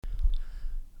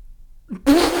You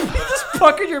just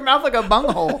fucking your mouth like a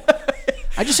bunghole.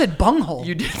 I just said bunghole.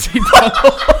 You did say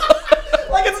bunghole.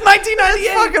 Like it's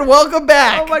 1998. Fucking welcome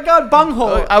back. Oh my god,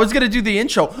 bunghole. I was gonna do the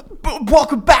intro.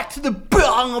 Welcome back to the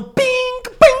bing,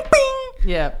 bing, bing.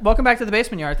 Yeah, welcome back to the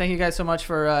Basement Yard. Thank you guys so much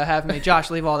for having me. Josh,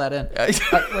 leave all that in.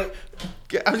 Wait.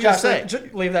 I was Josh, gonna say,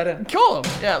 leave that in. call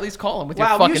him. Yeah, at least call him with your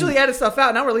Wow, we fucking. usually edit stuff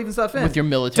out. Now we're leaving stuff in. With your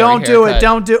military Don't haircut. do it.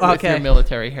 Don't do it. With Okay. your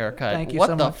military haircut. Thank you what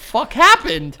so the much. fuck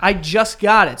happened? I just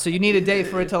got it, so you need a day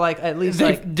for it to like at least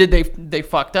like. Did they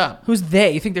fucked up? Who's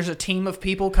they? You think there's a team of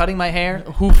people cutting my hair?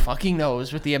 Who fucking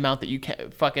knows with the amount that you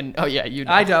can fucking. Oh yeah, you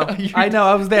know. I know. You I know.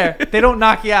 I was there. They don't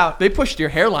knock you out. They pushed your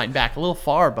hairline back a little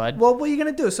far, bud. Well, what are you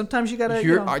gonna do? Sometimes you gotta.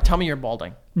 Tell me you're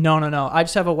balding. No. I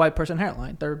just have a white person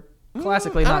hairline. They're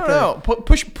classically not good. I don't know.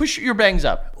 Push your bangs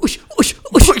up. Push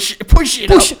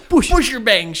Push your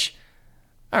bangs.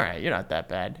 All right, you're not that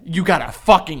bad. You got a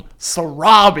fucking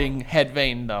throbbing head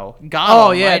vein though. God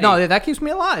Oh yeah, almighty. no, that keeps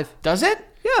me alive. Does it?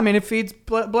 Yeah, I mean it feeds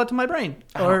blood to my brain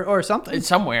or something. It's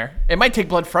somewhere. It might take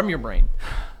blood from your brain.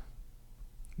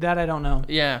 That I don't know.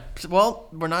 Yeah. Well,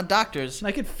 we're not doctors.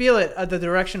 I could feel it at the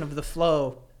direction of the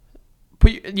flow.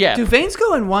 Yeah. Do veins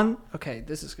go in one? Okay,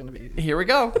 this is gonna be. Here we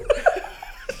go.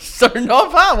 Starting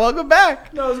off hot. Welcome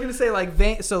back. No, I was gonna say like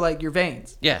vein. So like your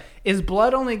veins. Yeah. Is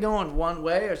blood only going one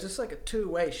way, or is this like a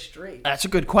two-way street? That's a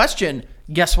good question.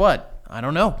 Guess what? I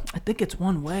don't know. I think it's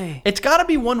one way. It's got to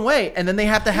be one way, and then they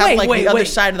have to have the other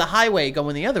side of the highway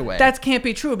going the other way. That can't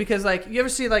be true because like you ever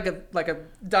see like a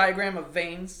diagram of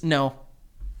veins? No.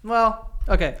 Well,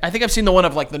 okay. I think I've seen the one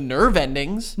of like the nerve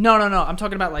endings. No. I'm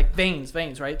talking about like veins,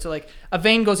 right? So like a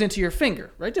vein goes into your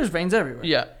finger, right? There's veins everywhere.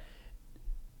 Yeah.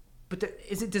 But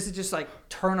does it just like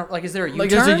turn? Like is there a U-turn? Like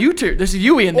there's a U-turn. There's a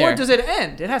U-turn in there. Or does it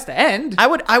end? It has to end. I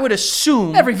would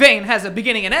assume Every vein has a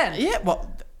beginning and end. Yeah.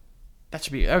 Well, that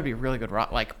would be a really good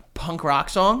rock, like punk rock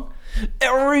song.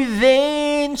 Every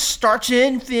vein starts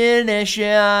and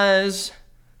finishes.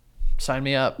 Sign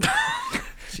me up.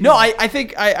 No, I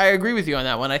think I agree with you on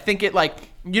that one. I think it like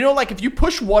like if you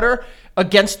push water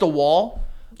against the wall,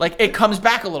 like it comes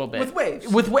back a little bit With waves.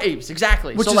 With waves,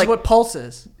 exactly. Which so is like, what pulse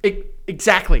is.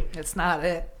 Exactly. It's not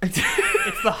it.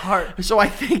 It's the heart. So I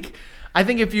think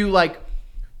if you like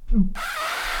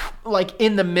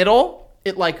in the middle,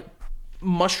 it like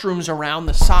mushrooms around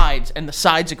the sides, and the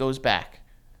sides it goes back.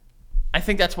 I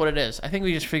think that's what it is. I think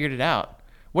we just figured it out.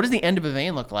 What does the end of a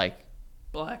vein look like?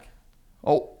 Black.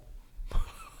 Oh.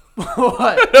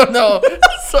 What? I don't know.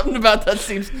 Something about that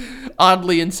seems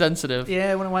oddly insensitive.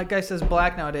 Yeah, when a white guy says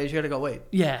black nowadays, you gotta go, wait.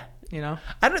 Yeah. You know?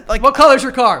 I don't like. What color's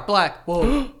your car? Black.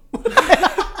 Whoa.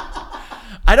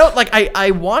 I don't like.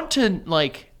 I want to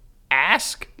like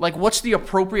ask like what's the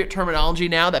appropriate terminology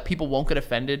now that people won't get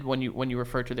offended when you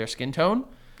refer to their skin tone.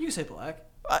 You can say black.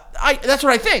 I that's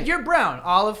what I think. You're brown.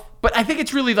 Olive. But I think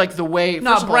it's really like the way.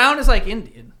 No, first of all, brown is like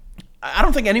Indian. I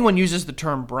don't think anyone uses the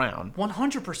term brown.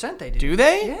 100% they do. Do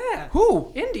they? Yeah.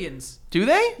 Who? Indians. Do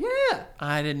they? Yeah.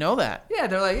 I didn't know that. Yeah,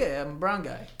 they're like, yeah, I'm a brown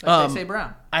guy. Like they say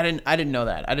brown. I didn't know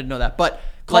that. But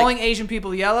Calling like, Asian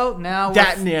people yellow, now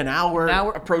now we're now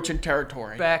we're approaching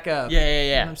territory. back up. Yeah. You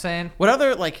know what I'm saying? What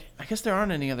other like? I guess there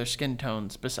aren't any other skin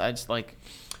tones besides like.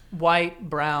 White,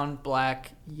 brown,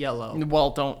 black, yellow.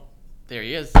 Well, don't. There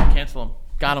he is. Cancel him.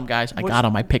 Got him, guys. I got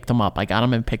him. I picked him up. I got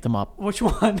him and picked him up. Which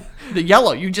one? The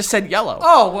yellow. You just said yellow.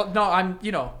 Oh, well,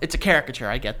 no, It's a caricature.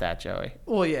 I get that, Joey.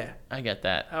 Well, yeah. I get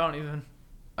that. I don't even.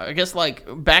 I guess like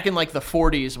back in like the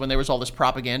 40s when there was all this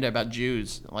propaganda about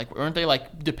Jews, like weren't they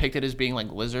like depicted as being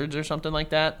like lizards or something like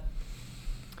that?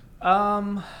 That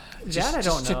I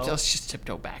don't know. Let's just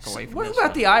tiptoe back away from What this about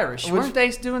one. the Irish? Weren't they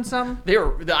doing something?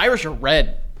 The Irish are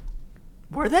red.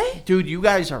 Were they? Dude, you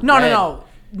guys are No, red. no.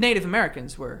 Native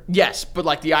Americans were. Yes, but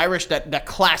like the Irish, that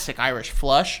classic Irish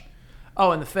flush.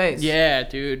 Oh, in the face. Yeah,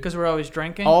 dude. Because we're always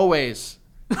drinking. Always.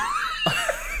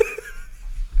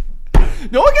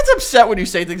 No one gets upset when you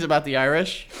say things about the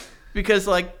Irish because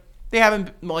like they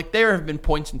haven't like there have been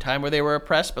points in time where they were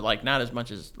oppressed, but like not as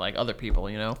much as like other people,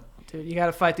 you know. Dude, you got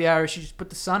to fight the Irish. You just put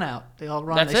the sun out. They all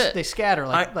run. That's it. They scatter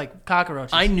like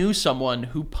cockroaches. I knew someone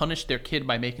who punished their kid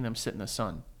by making them sit in the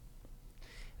sun.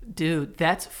 Dude,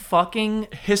 that's fucking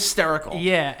Hysterical.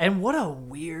 yeah. And what a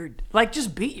weird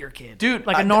just beat your kid, Dude,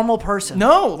 like a normal person.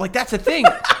 No, like that's the thing.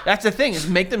 That's the thing is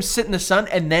make them sit in the sun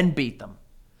and then beat them.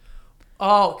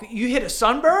 Oh, you hit a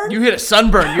sunburn? You hit a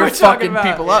sunburn. You're We're talking fucking about-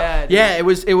 people up. yeah, dude. Yeah,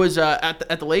 it was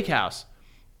at the lake house.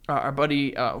 Our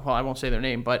buddy, well, I won't say their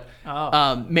name, but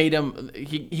made him.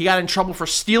 He got in trouble for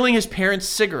stealing his parents'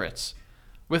 cigarettes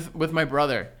with my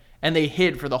brother, and they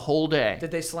hid for the whole day. Did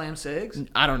they slam cigs?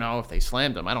 I don't know if they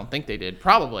slammed him. I don't think they did.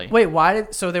 Probably. Wait, why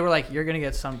did? So they were like, "You're gonna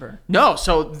get sunburn." No.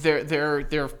 So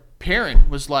their parent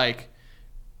was like,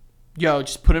 Yo,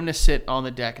 just put him to sit on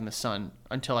the deck in the sun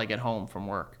until I get home from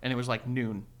work. And it was like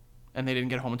noon. And they didn't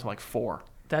get home until like 4.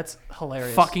 That's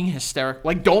hilarious. Fucking hysterical.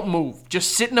 Like, don't move.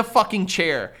 Just sit in a fucking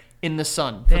chair in the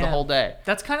sun for the whole day.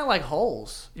 That's kind of like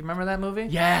Holes. You remember that movie?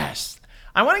 Yes.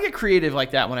 I want to get creative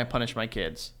like that when I punish my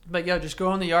kids. But yo, just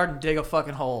go in the yard and dig a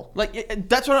fucking hole. Like,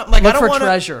 that's what I'm like. Look I don't for want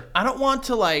treasure. I don't want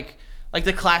to like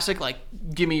the classic, like,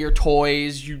 give me your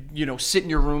toys, you know, sit in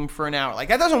your room for an hour. Like,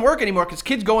 that doesn't work anymore because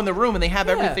kids go in the room and they have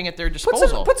everything at their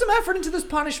disposal. Put some effort into this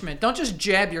punishment. Don't just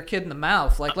jab your kid in the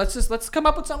mouth. Like, let's come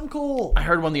up with something cool. I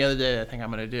heard one the other day that I think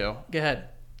I'm going to do. Go ahead.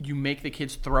 You make the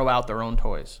kids throw out their own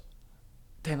toys.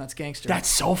 Damn, that's gangster. That's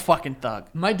so fucking thug.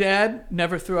 My dad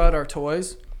never threw out our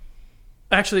toys.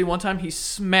 Actually, one time he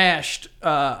smashed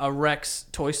a Rex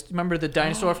toy. Remember the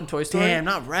dinosaur from Toy Story? Damn,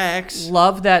 not Rex.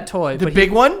 Loved that toy. The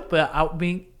big one? But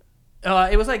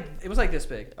it was like this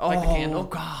big, like the candle. Oh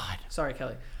God. Sorry,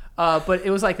 Kelly. But it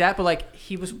was like that. But like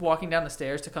he was walking down the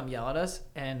stairs to come yell at us,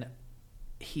 and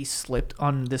he slipped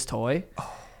on this toy.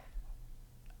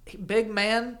 Big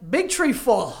man, big tree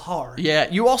fall hard. Yeah,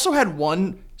 you also had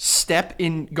one step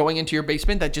in going into your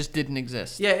basement that just didn't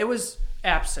exist. Yeah, it was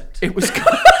absent. It was,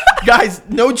 guys,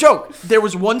 no joke. There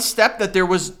was one step that there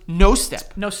was no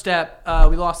step. No step.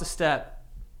 We lost a step.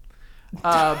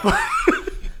 But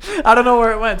I don't know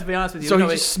where it went, to be honest with you. So he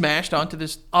just smashed onto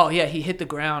this. Oh yeah, he hit the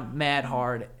ground mad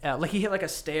hard. Like he hit like a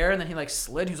stair, and then he like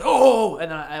slid. He was oh,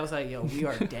 and then I was like, yo, we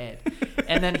are dead.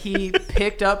 And then he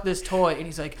picked up this toy, and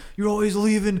he's like, you're always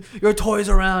leaving your toys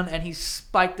around, and he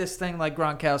spiked this thing like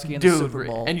Gronkowski in the Super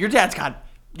Bowl. And your dad's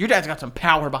got some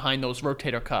power behind those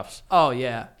rotator cuffs. Oh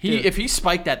yeah, If he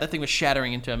spiked that thing was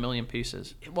shattering into a million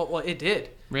pieces. Well, it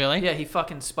did. Really? Yeah, he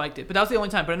fucking spiked it. But that was the only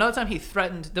time. But another time he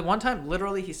threatened. The one time,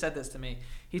 literally, he said this to me.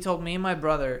 He told me and my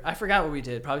brother. I forgot what we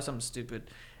did. Probably something stupid.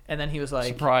 And then he was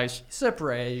like,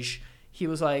 Surprise. He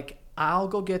was like, I'll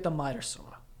go get the miter saw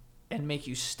and make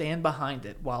you stand behind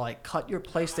it while I cut your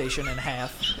PlayStation in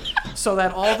half, so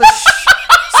that all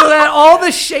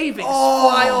the shavings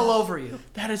fly all over you.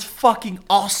 That is fucking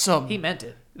awesome. He meant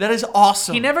it. That is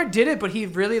awesome. He never did it, but he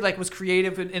really like was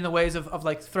creative in the ways of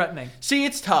like threatening. See,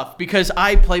 it's tough because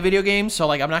I play video games, so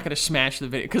like I'm not gonna smash the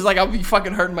video because like I'll be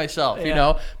fucking hurting myself, you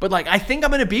know. But like I think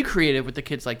I'm gonna be creative with the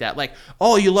kids like that. Like,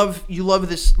 oh, you love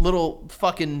this little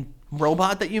fucking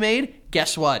robot that you made?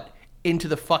 Guess what?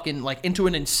 Into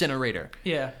an incinerator.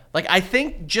 Yeah. Like I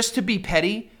think just to be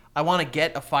petty, I want to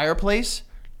get a fireplace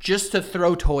just to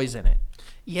throw toys in it.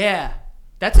 Yeah.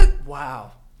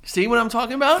 Wow. See what I'm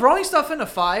talking about? Throwing stuff in a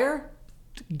fire,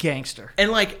 gangster. And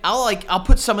like I'll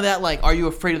put some of that like Are You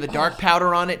Afraid of the Dark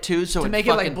powder on it too, so to make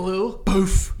it like blue.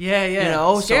 Poof. Yeah. You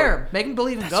know, scare them. Make them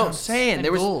believe in that's ghosts. What I'm saying.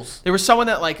 There was someone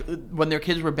that like when their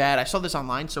kids were bad. I saw this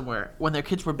online somewhere. When their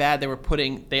kids were bad,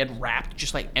 they had wrapped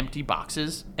just like empty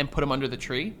boxes and put them under the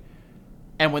tree.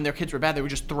 And when their kids were bad, they were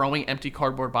just throwing empty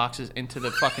cardboard boxes into the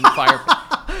fucking fire.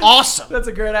 Awesome. That's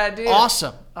a great idea.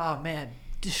 Awesome. Oh man,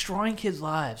 destroying kids'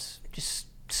 lives. Just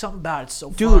something about it's so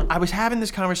fun. Dude, I was having this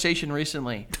conversation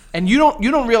recently, and you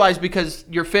don't realize because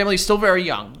your family's still very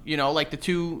young. You know, like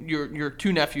your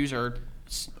two nephews are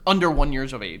under 1 year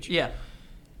of age. Yeah.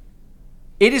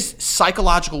 It is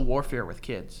psychological warfare with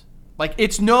kids. Like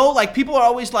it's like people are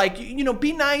always like, you know,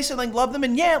 be nice and like love them,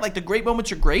 and yeah, like the great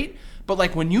moments are great, but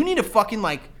like when you need to fucking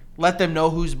like let them know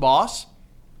who's boss,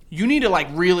 you need to like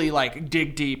really like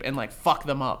dig deep and like fuck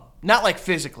them up, not like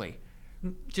physically.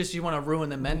 Just you want to ruin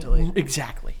them mentally.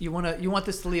 Exactly. You want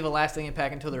this to leave a lasting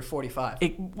impact until they're 45.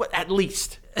 At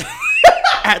least.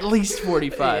 At least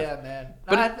 45. Yeah, man.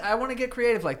 But I want to get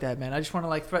creative like that, man. I just want to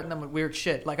like threaten them with weird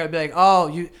shit. Like I'd be like, oh,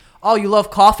 you love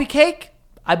coffee cake?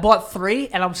 I bought 3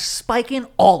 and I'm spiking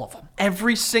all of them.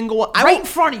 Every single one. Right in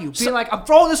front of you. Being like, I'm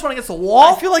throwing this one against the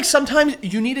wall. I feel like sometimes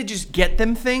you need to just get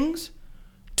them things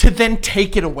to then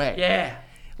take it away. Yeah.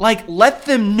 Like let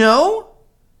them know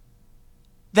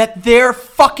that they're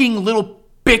fucking little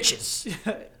bitches.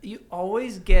 You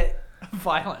always get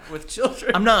violent with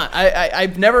children. I'm not.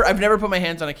 I've never put my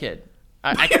hands on a kid.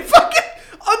 You're fucking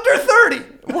under 30.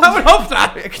 I would hope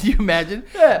not. Can you imagine?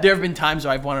 Yeah. There have been times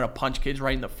where I've wanted to punch kids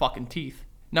right in the fucking teeth.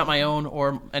 Not my own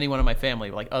or anyone in my family,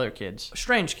 like other kids.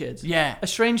 Strange kids. Yeah.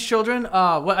 Estranged children.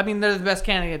 Well, I mean, they're the best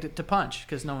candidate to punch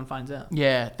because no one finds out.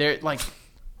 Yeah, they're like,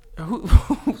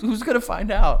 who's gonna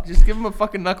find out? Just give them a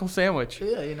fucking knuckle sandwich.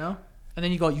 Yeah, you know. And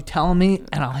then you go, you telling me,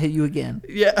 and I'll hit you again.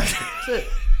 Yeah. That's it.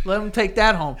 Let them take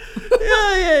that home.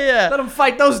 Yeah. Let them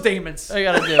fight those demons. I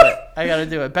gotta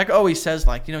do it. Becca always says,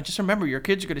 like, you know, just remember your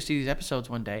kids are gonna see these episodes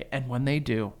one day, and when they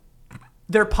do,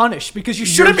 they're punished because you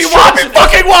shouldn't be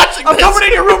fucking watching. I'm coming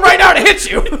in your room right now to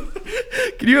hit you.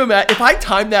 Can you imagine if I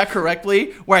timed that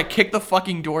correctly, where I kick the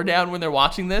fucking door down when they're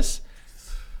watching this?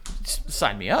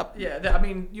 Sign me up. Yeah, I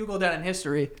mean, you go down in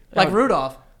history. Like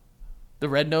Rudolph. The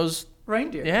red-nosed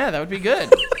reindeer. Yeah, that would be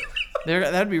good.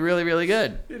 That would be really, really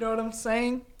good. You know what I'm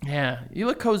saying? Yeah. You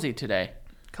look cozy today.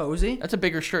 Cozy? That's a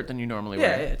bigger shirt than you normally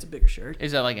wear. Yeah, it's a bigger shirt.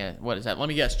 Is that like what is that? Let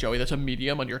me guess, Joey. That's a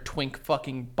medium on your twink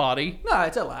fucking body? No,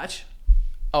 it's a latch.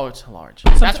 Oh, it's a large.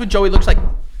 That's what Joey looks like.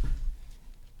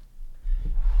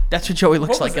 That's what Joey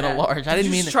looks like in a large. I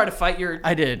didn't mean to try to fight your...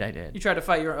 I did. You tried to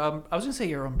fight your... I was going to say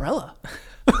your umbrella.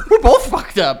 We're both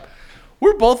fucked up.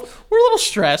 We're a little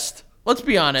stressed. Let's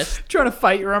be honest. Trying to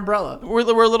fight your umbrella. We're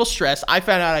a little stressed. I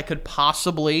found out I could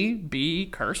possibly be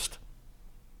cursed.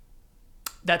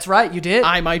 That's right, you did.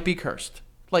 I might be cursed.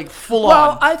 Like, full on.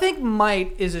 Well, I think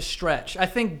might is a stretch. I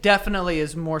think definitely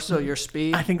is more so your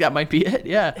speed. I think that might be it,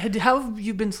 yeah. How have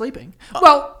you been sleeping?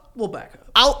 Well, we'll back up.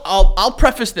 I'll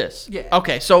preface this. Yeah.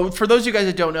 Okay, so for those of you guys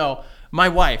that don't know, my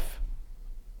wife,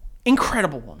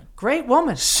 incredible woman. Great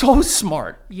woman. So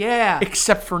smart. Yeah.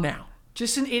 Except for now.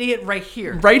 Just an idiot right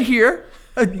here. Right here?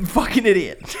 A fucking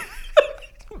idiot.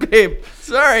 Babe,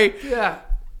 sorry. Yeah.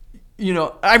 You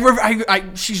know,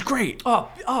 she's great. Oh,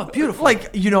 beautiful. Like,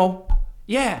 you know.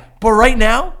 Yeah. But right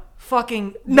now,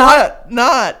 fucking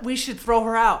not. We should throw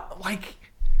her out. Like,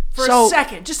 for a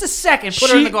second, just a second,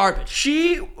 put her in the garbage.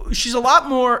 She's a lot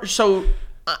more. So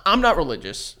I'm not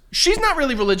religious. She's not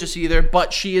really religious either,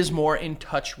 but she is more in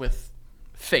touch with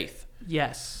faith.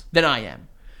 Yes. Than I am.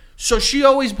 So she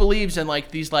always believes in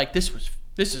like these like this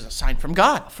is a sign from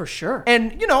God. For sure.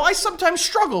 And you know, I sometimes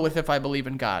struggle with if I believe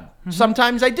in God. Mm-hmm.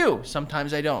 Sometimes I do.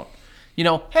 Sometimes I don't. You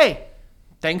know, hey,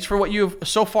 thanks for what you've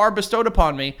so far bestowed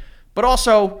upon me, but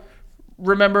also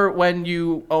remember when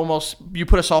you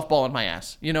put a softball in my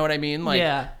ass. You know what I mean? Like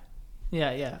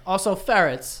Yeah. Also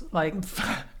ferrets, like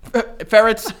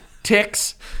ferrets,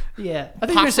 ticks. Yeah. I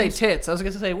think you were gonna say tits. I was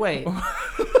gonna say wait.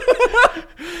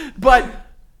 But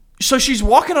so she's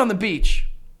walking on the beach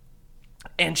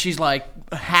and she's like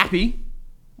happy,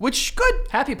 which good.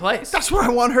 Happy place. That's what I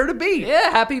want her to be.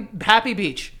 Yeah, happy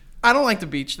beach. I don't like the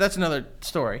beach. That's another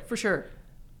story. For sure.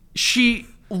 She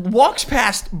walks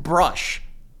past brush,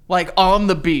 like on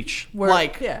the beach,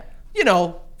 you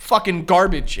know, fucking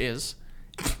garbage is,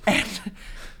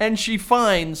 and she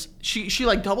finds she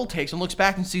like double takes and looks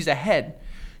back and sees a head.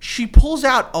 She pulls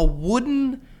out a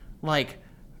wooden like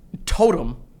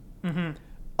totem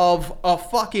of a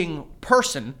fucking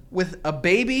person with a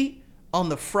baby on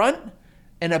the front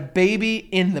and a baby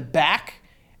in the back,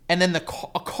 and then a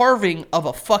carving of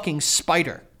a fucking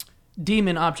spider.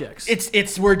 Demon objects.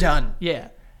 It's we're done. Yeah.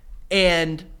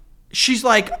 And she's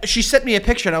like, she sent me a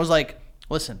picture and I was like,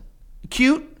 listen,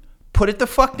 cute, put it the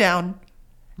fuck down.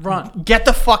 Run. Get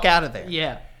the fuck out of there.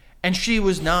 Yeah. And she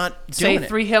was not doing it. Say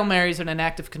 3 Hail Marys in an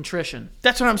act of contrition.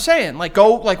 That's what I'm saying. Like,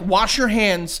 go, like, wash your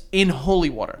hands in holy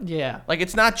water. Yeah. Like,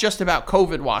 it's not just about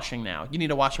COVID washing now. You need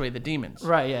to wash away the demons.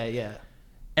 Right, yeah.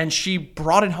 And she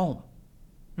brought it home.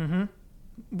 Mm-hmm.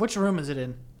 Which room is it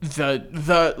in?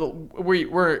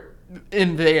 We're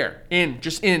in there.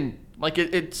 Like,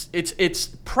 it's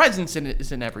presence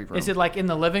is in every room. Is it, like, in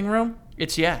the living room?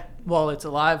 Yeah. Well, it's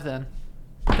alive then.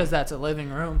 Because that's a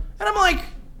living room. And I'm like,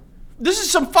 this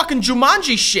is some fucking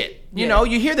Jumanji shit. You know,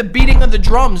 you hear the beating of the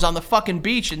drums on the fucking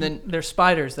beach, and then there's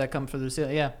spiders that come through the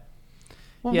ceiling. Yeah.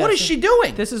 Well, what is she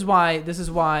doing? This is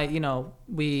why you know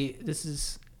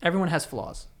everyone has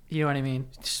flaws. You know what I mean?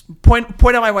 Just point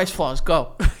out my wife's flaws.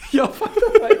 Go. Yo, fuck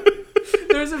the way.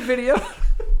 There's a video.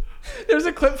 There's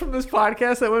a clip from this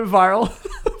podcast that went viral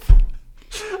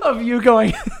of you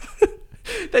going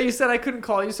that you said I couldn't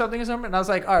call you something or something, and I was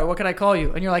like, all right, what can I call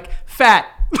you? And you're like, fat.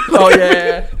 Oh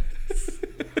yeah.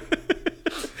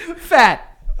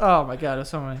 Fat. Oh my god, it was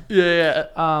so funny. Yeah.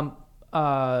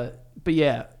 But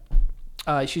yeah,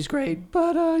 she's great.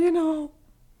 But you know,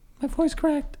 my voice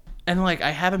cracked. And like,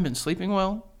 I haven't been sleeping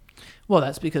well. Well,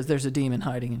 that's because there's a demon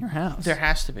hiding in your house. There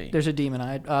has to be. There's a demon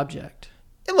object.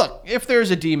 Hey, look, if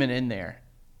there's a demon in there,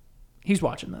 he's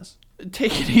watching this.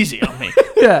 Take it easy on me.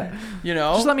 Yeah. You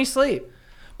know? Just let me sleep.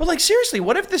 But like, seriously,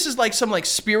 what if this is like some like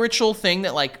spiritual thing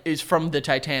that like is from the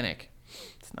Titanic?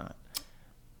 It's not.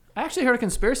 I actually heard a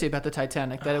conspiracy about the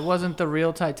Titanic, that it wasn't the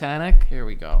real Titanic. Here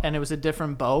we go. And it was a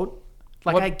different boat.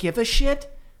 Like, I give a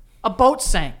shit. A boat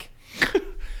sank.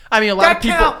 I mean, a lot of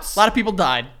people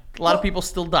died. A lot of people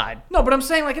still died. No, but I'm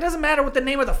saying, like, it doesn't matter what the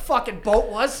name of the fucking boat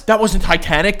was. That wasn't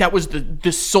Titanic. That was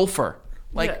the sulfur.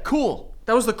 Like, cool.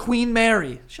 That was the Queen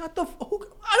Mary. Shut the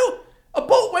a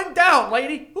boat went down,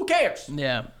 lady. Who cares?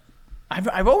 Yeah.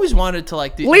 I've always wanted to,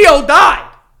 like... Leo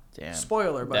died! Damn.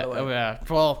 Spoiler, by the way. Oh, yeah.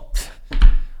 Well,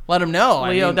 let them know.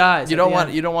 Leo dies. You don't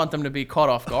want them to be caught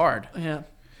off guard. Yeah.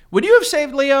 Would you have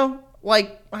saved Leo?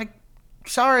 Like,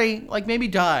 sorry, like maybe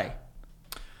die.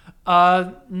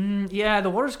 Yeah, the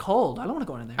water's cold. I don't want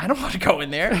to go in there. I don't want to go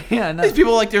in there. Yeah, no. These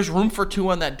people are like, there's room for 2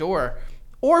 on that door.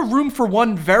 Or room for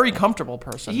 1 very comfortable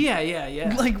person.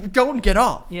 Yeah. Like, don't get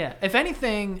off. Yeah. If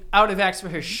anything, I would have asked for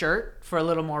his shirt for a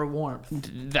little more warmth.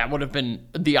 That would have been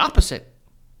the opposite.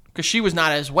 Because she was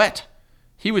not as wet.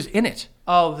 He was in it.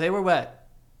 Oh, they were wet.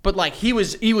 But, like, he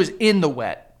was in the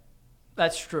wet.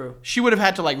 That's true. She would have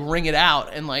had to, like, wring it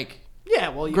out and, like... Yeah,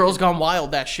 well, Girls Gone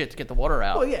Wild, that shit to get the water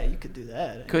out. Well, yeah, you could do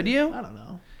that. Could you? I don't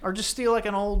know. Or just steal like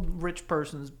an old rich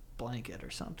person's blanket or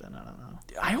something. I don't know.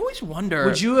 I always wonder.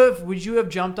 Would you have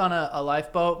jumped on a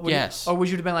lifeboat? Yes. Or would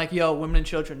you have been like, yo, women and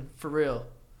children, for real?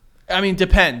 I mean,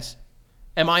 depends.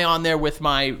 Am I on there with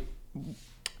my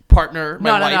partner,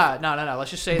 my wife? No.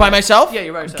 Let's just say by myself? Yeah,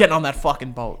 you're by yourself. Getting on that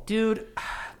fucking boat. Dude,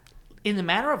 in the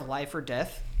matter of life or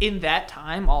death, in that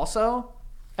time also,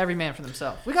 every man for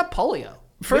themselves. We got polio.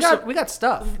 We got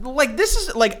stuff. Like, this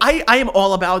is, like, I am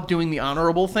all about doing the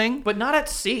honorable thing. But not at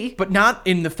sea. But not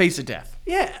in the face of death.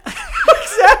 Yeah.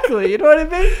 Exactly. You know what I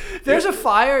mean? There's a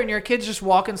fire and your kid's just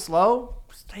walking slow.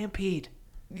 Stampede.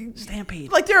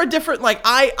 Like, there are different, like,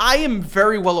 I am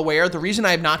very well aware. The reason I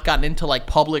have not gotten into, like,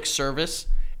 public service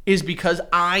is because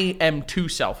I am too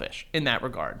selfish in that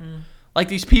regard. Like,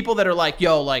 these people that are like,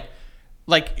 yo, like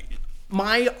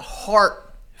my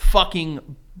heart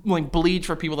fucking like bleeds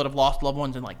for people that have lost loved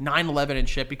ones in like 9/11 and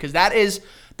shit, because that is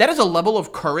a level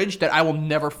of courage that I will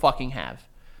never fucking have.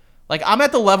 Like, I'm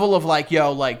at the level of like,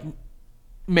 yo, like,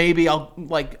 maybe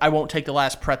I won't take the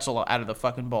last pretzel out of the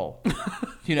fucking bowl.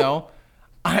 You know?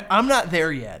 I'm not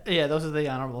there yet. Yeah, those are the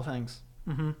honorable things.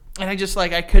 Mm-hmm. And I just,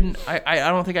 like, I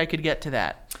don't think I could get to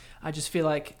that. I just feel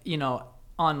like, you know,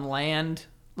 on land,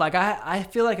 like, I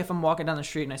feel like if I'm walking down the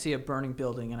street and I see a burning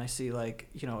building and I see, like,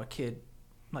 you know, a kid,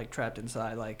 like, trapped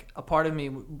inside, like, a part of me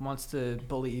wants to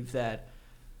believe that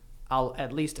I'll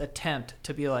at least attempt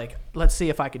to be like, let's see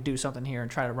if I could do something here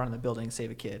and try to run in the building and save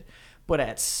a kid. But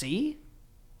at sea,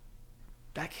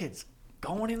 that kid's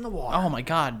going in the water. Oh my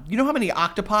God. You know how many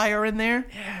octopi are in there?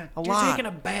 Yeah, a you're lot. taking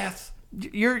a bath.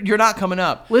 You're not coming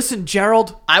up. Listen,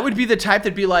 Gerald. I would be the type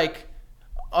that'd be like,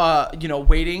 you know,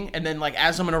 waiting, and then, like,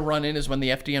 as I'm gonna run in is when the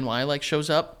FDNY, like, shows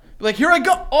up. Be like, here I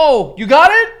go. Oh, you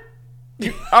got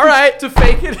it? All right. To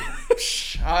fake it.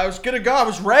 I was gonna go. I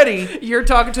was ready. You're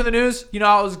talking to the news. You know,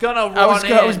 I was gonna run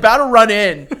in. I was about to run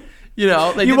in. You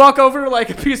know, you walk over like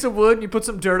a piece of wood and you put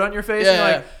some dirt on your face. Yeah. And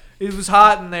you're like, it was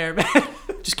hot in there, man.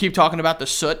 Just keep talking about the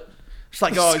soot. It's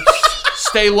like, oh,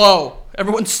 stay low.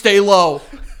 Everyone, stay low.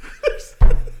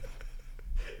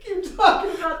 Keep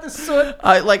talking about the soot.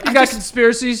 You got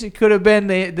conspiracies. It could have been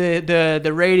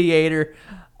the radiator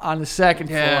on the second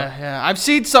floor. Yeah. I've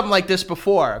seen something like this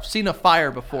before. I've seen a fire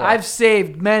before. I've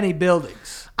saved many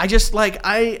buildings. I just, like,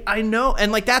 I know.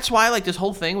 And, like, that's why, like, this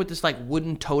whole thing with this, like,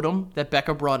 wooden totem that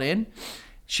Becca brought in,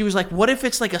 she was like, what if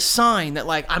it's, like, a sign that,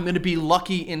 like, I'm going to be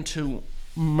lucky into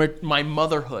my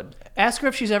motherhood? Ask her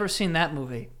if she's ever seen that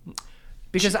movie.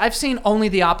 Because I've seen only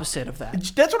the opposite of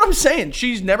that. That's what I'm saying.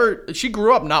 She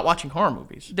grew up not watching horror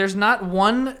movies. There's not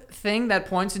one thing that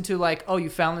points into, like, oh, you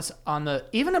found this on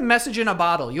even a message in a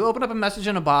bottle. You open up a message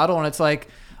in a bottle and it's like,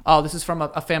 oh, this is from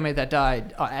a family that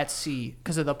died at sea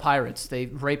because of the pirates. They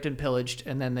raped and pillaged,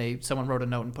 and then someone wrote a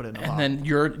note and put it in a bottle. And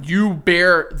then you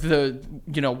bear the,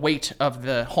 you know, weight of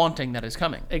the haunting that is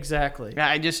coming. Exactly.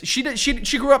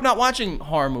 She grew up not watching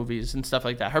horror movies and stuff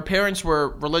like that. Her parents were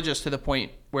religious to the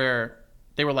point where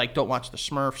they were like, don't watch the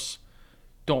Smurfs.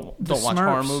 Don't watch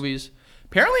horror movies.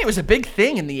 Apparently it was a big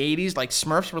thing in the 80s. Like,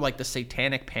 Smurfs were like the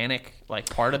satanic panic, like,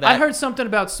 part of that. I heard something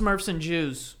about Smurfs and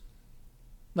Jews.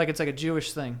 Like, it's like a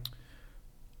Jewish thing.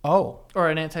 Oh. Or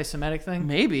an anti-Semitic thing.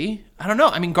 Maybe. I don't know.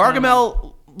 I mean,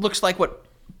 Gargamel looks like what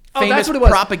famous that's what it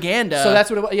was. propaganda. So that's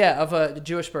what it was. Yeah, of a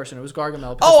Jewish person. It was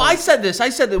Gargamel. I said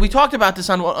that. We talked about this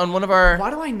on one of our... Why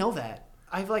do I know that?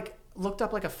 I've, like, looked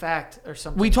up, like, a fact or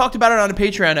something. We talked about it on a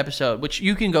Patreon episode, which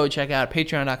you can go check out,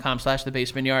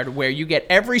 patreon.com/thebasementyard, where you get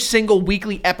every single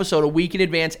weekly episode a week in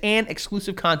advance and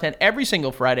exclusive content every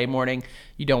single Friday morning.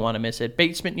 You don't want to miss it.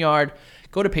 Basement Yard.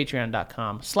 Go to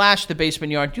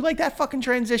patreon.com/thebasementyard. Do you like that fucking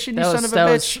transition, you son of a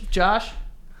bitch? Josh?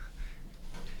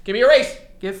 Give me a race.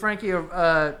 Give Frankie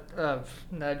a...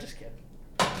 no, just kidding.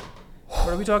 What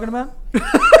are we talking about?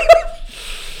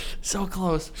 So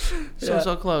close.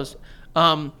 So close.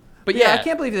 But yeah, I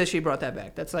can't believe that she brought that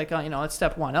back. That's like, you know, that's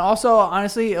step one. And also,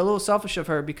 honestly, a little selfish of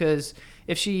her, because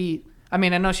if she... I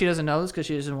mean, I know she doesn't know this because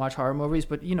she doesn't watch horror movies,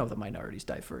 but you know the minorities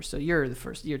die first, so you're the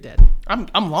first. You're dead.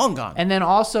 I'm long gone. And then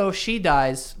also, she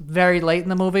dies very late in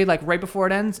the movie, like right before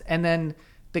it ends, and then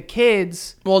the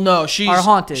kids are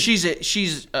haunted.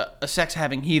 She's a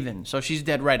sex-having heathen, so she's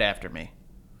dead right after me.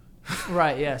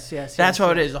 Right, yes. That's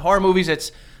what it is. The horror movies,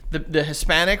 it's the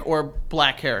Hispanic or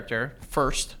black character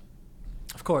first.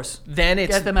 Of course. Then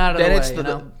it's get them out of the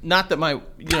way. Not that my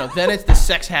then it's the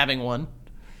sex having one.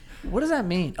 What does that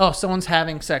mean? Oh, someone's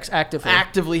having sex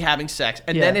actively having sex,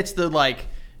 and then it's the like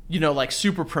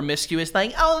super promiscuous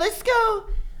thing. Oh, let's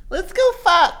go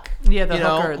fuck. Yeah, the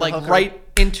hooker, like hooker. right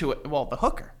into it. Well, the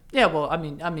hooker. Yeah, well, I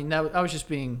mean, I was just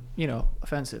being,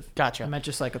 offensive. Gotcha. I meant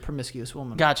just like a promiscuous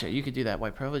woman. Gotcha. You could do that,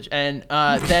 white privilege, and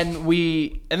then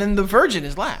the virgin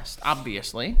is last,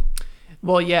 obviously.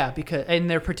 Well, yeah, and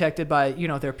they're protected by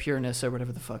their pureness or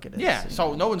whatever the fuck it is. Yeah.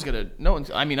 So no one's.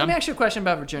 I mean, let me ask you a question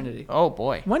about virginity. Oh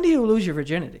boy. When do you lose your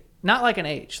virginity? Not like an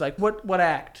age. Like what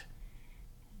act?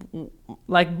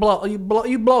 Like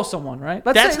you blow someone, right?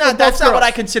 That's not what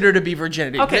I consider to be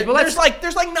virginity. Okay, well there's like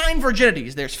 9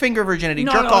 virginities. There's finger virginity,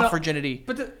 jerk off virginity.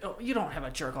 But you don't have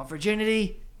a jerk off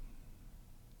virginity.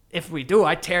 If we do,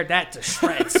 I tear that to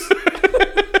shreds.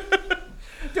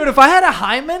 Dude, if I had a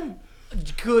hymen,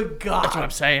 good God. That's what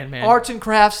I'm saying, man. Arts and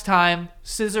crafts time,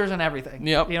 scissors and everything.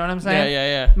 Yep. You know what I'm saying?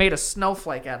 Yeah. Made a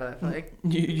snowflake out of that thing.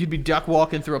 You'd be duck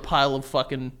walking through a pile of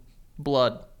fucking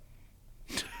blood.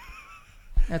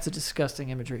 That's a disgusting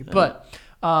imagery. But,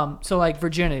 so like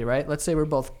virginity, right? Let's say we're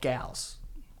both gals.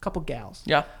 A couple gals.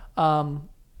 Yeah.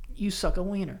 You suck a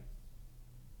wiener.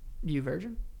 You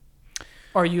virgin?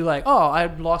 Or are you like, oh, I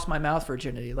lost my mouth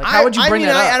virginity? Like, how would you bring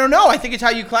that up? I don't know. I think it's how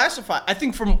you classify. I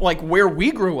think from like where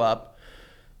we grew up,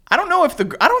 I don't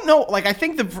know. Like, I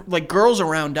think the girls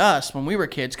around us when we were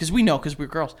kids, because we were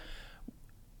girls,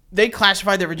 they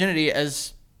classified their virginity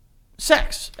as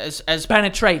sex, as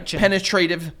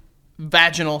penetrative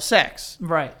vaginal sex.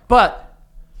 Right. But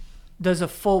does a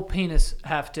full penis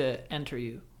have to enter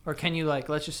you? Or can you, like,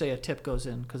 let's just say a tip goes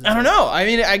in? I don't know. I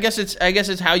mean, I guess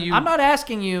it's how you... I'm not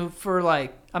asking you for,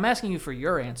 like... I'm asking you for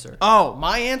your answer. Oh,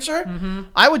 my answer? Mm-hmm.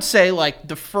 I would say, like,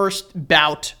 the first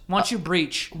bout... Once you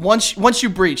breach. Once you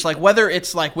breach, like, whether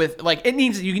it's, like, with... Like, you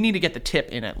need to get the tip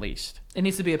in, at least. It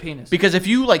needs to be a penis. Because if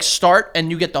you, like, start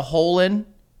and you get the hole in,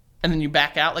 and then you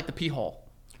back out, like the pee hole.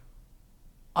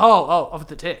 Oh, of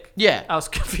the dick. Yeah. I was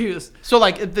confused. So,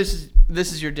 like, this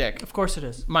is your dick. Of course it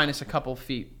is. Minus a couple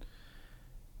feet.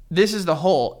 This is the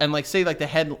hole, and like say like the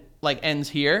head like ends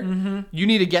here. Mm-hmm. You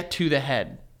need to get to the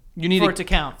head. You need for it to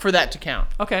count. For that to count.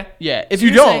 Okay. Yeah. If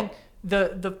you don't,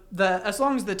 the as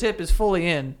long as the tip is fully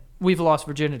in, we've lost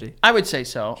virginity. I would say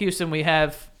so. Houston, we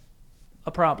have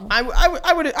a problem.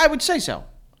 I would say so.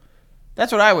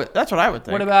 That's what I would think.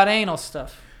 What about anal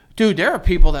stuff? Dude, there are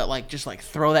people that like just like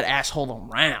throw that asshole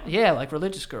around. Yeah, like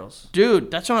religious girls.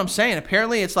 Dude, that's what I'm saying.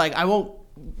 Apparently, it's like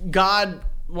God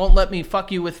won't let me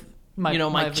fuck you with.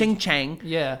 My ching chang.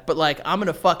 Yeah. But like, I'm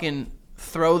gonna fucking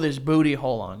throw this booty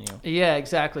hole on you. Yeah,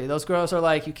 exactly. Those girls are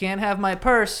like, you can't have my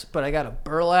purse, but I got a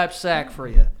burlap sack for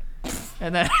you.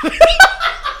 And then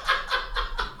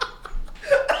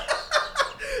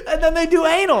and then they do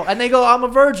anal and they go, I'm a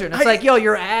virgin. It's like, yo,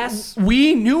 your ass.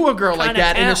 We knew a girl like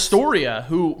that in Astoria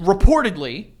who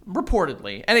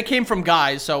reportedly, and it came from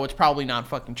guys, so it's probably not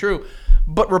fucking true,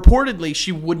 but reportedly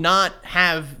she would not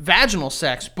have vaginal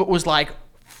sex, but was like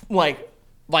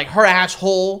her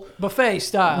asshole buffet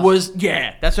style was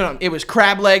that's what it was,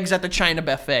 crab legs at the China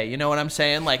buffet. You know what I'm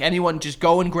saying? Like anyone just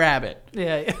go and grab it.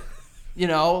 Yeah.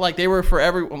 Like they were for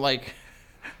everyone. Like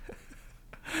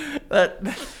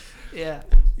that. Yeah.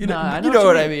 You know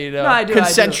what I mean? No, I do.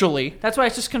 Consensually. I do. That's why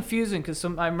it's just confusing because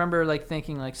I remember like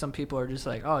thinking like some people are just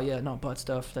like, oh yeah, no, butt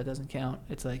stuff that doesn't count.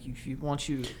 It's like once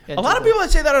you. A lot of people that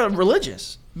say that are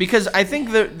religious because I think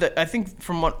I think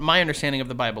from what my understanding of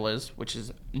the Bible is, which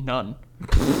is none,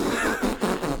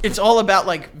 it's all about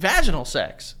like vaginal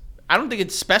sex. I don't think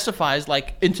it specifies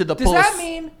like into the. Does that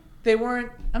mean they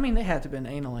weren't? I mean, they had to have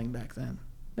been analing back then.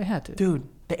 They had to. Dude,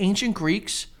 the ancient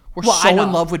Greeks. We're so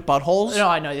in love with buttholes. No,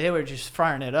 I know. They were just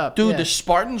firing it up. Dude, the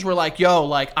Spartans were like, yo,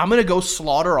 like, I'm going to go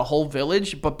slaughter a whole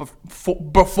village, but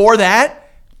before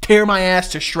that, tear my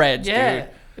ass to shreds, dude. It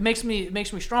makes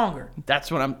me stronger. That's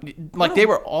what I'm... Like, they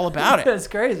were all about it. That's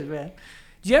crazy, man.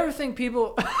 Do you ever think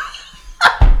people...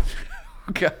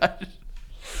 God.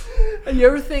 You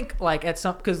ever think, like, at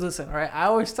some... Because, listen, all right, I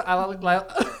always...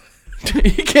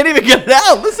 You can't even get it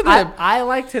out. Listen to him. I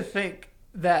like to think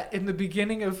that in the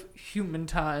beginning of human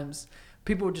times,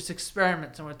 people were just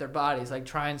experimenting with their bodies, like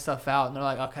trying stuff out, and they're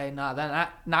like, okay, nah,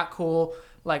 that's not cool,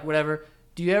 like whatever.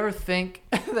 Do you ever think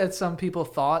that some people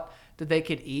thought that they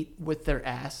could eat with their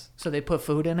ass, so they put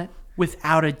food in it?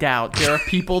 Without a doubt. There are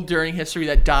people during history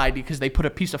that died because they put a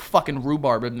piece of fucking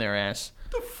rhubarb in their ass.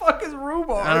 The fuck is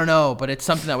rhubarb? I don't know, but it's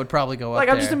something that would probably go up Like,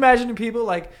 there. I'm just imagining people,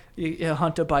 like, you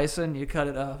hunt a bison, you cut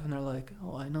it up, and they're like,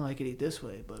 oh, I know I could eat this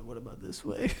way, but what about this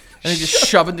way? And they're just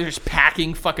shoving, they're just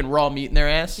packing fucking raw meat in their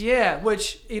ass. Yeah,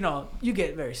 which, you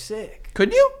get very sick.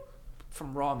 Couldn't you?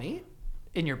 From raw meat?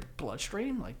 In your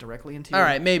bloodstream? Like, directly into All your...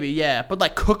 right, maybe, yeah. But,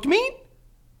 like, cooked meat?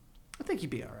 I think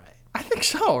you'd be all right. I think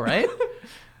so, right?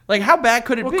 Like, how bad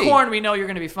could it be? Well, corn, we know you're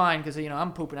going to be fine, because,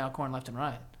 I'm pooping out corn left and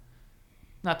right.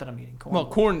 Not that I'm eating corn. Well,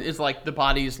 corn is, like, the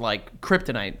body's, like,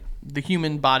 kryptonite. The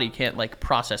human body can't, like,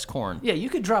 process corn. Yeah, you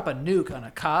could drop a nuke on a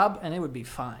cob, and it would be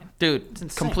fine. Dude, it's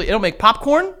insane. It'll make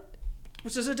popcorn?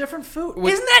 Which is a different food.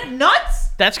 Isn't that nuts?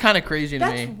 That's kind of crazy to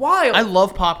me. That's wild. I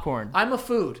love popcorn. I'm a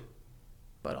food.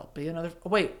 But I'll be another... Oh,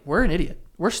 wait, we're an idiot.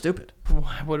 We're stupid.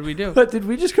 What did we do? But did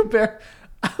we just compare...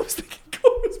 I was thinking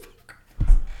corn was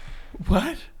popcorn.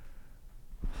 What?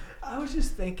 I was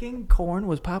just thinking corn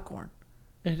was popcorn.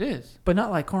 It is. But not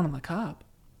like corn on the cob.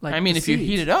 Like, I mean, if you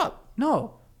heat it up.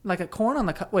 No. Like a corn on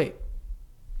the cob. Wait.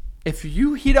 If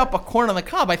you heat up a corn on the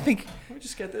cob, I think... Let me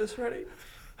just get this ready.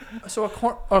 So a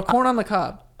corn on the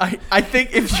cob. I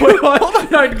think if you... Wait, hold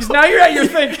on. No, because now you're at your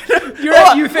think.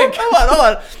 You think. Hold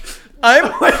on.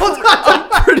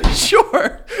 I'm pretty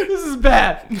sure. This is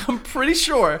bad. I'm pretty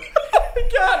sure.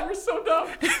 God, we're so dumb.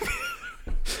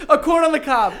 A corn on the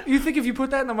cob. You think if you put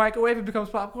that in the microwave, it becomes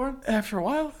popcorn? After a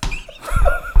while. What's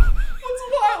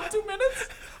a while? 2 minutes?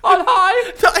 On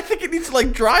high? I think it needs to,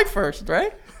 like, dry first,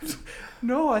 right?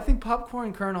 No, I think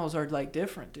popcorn kernels are, like,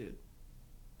 different, dude.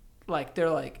 Like, they're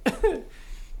like...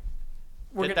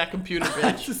 Get that computer,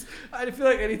 bitch. I feel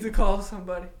like I need to call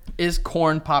somebody. Is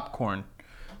corn popcorn?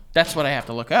 That's what I have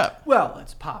to look up. Well,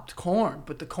 it's popped corn,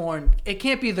 but the corn... It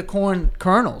can't be the corn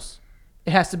kernels.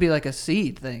 It has to be, like, a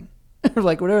seed thing. Or,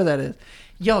 like, whatever that is.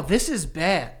 Yo, this is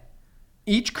bad.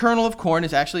 Each kernel of corn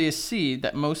is actually a seed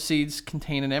that most seeds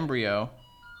contain an embryo.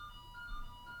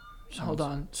 Hold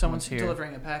on. Someone's here.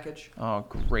 delivering a package. Oh,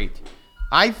 great.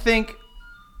 I think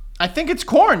it's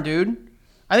corn, dude.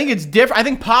 I think it's different. I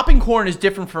think popping corn is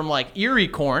different from, like, Erie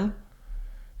corn.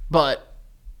 But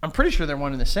I'm pretty sure they're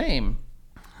one and the same.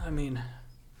 I mean...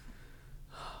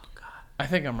 Oh, God. I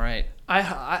think I'm right.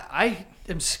 I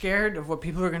am scared of what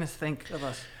people are going to think of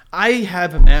us. I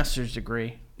have a master's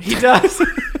degree. He does.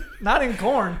 Not in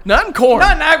corn. Not in corn.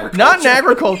 Not in agriculture. Not in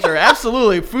agriculture.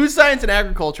 Absolutely. Food science and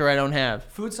agriculture I don't have.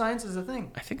 Food science is a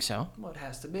thing. I think so. Well, it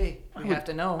has to be. We have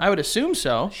to know. I would assume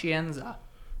so. Scienza.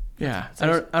 Yeah. I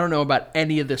don't know about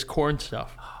any of this corn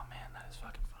stuff. Oh, man, that is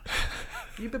fucking funny.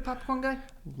 You a big popcorn guy?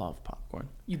 Love popcorn.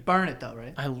 You burn it, though,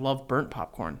 right? I love burnt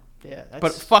popcorn. Yeah.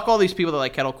 But fuck all these people that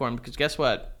like kettle corn, because guess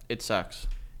what? It sucks.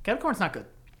 Kettle corn's not good.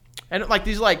 And like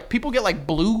these, like, people get like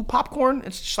blue popcorn.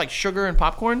 It's just like sugar and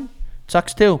popcorn. It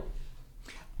sucks too.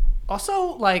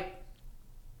 Also, like,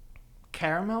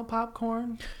 caramel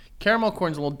popcorn. Caramel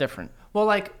corn's a little different. Well,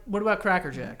 like, what about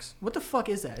Cracker Jacks? What the fuck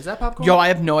is that? Is that popcorn? Yo, I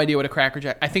have no idea what a Cracker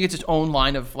Jack. I think it's its own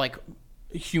line of, like,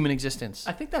 human existence.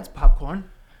 I think that's popcorn.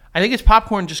 I think it's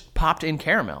popcorn just popped in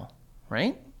caramel,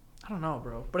 right? I don't know,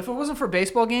 bro. But if it wasn't for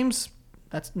baseball games,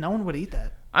 no one would eat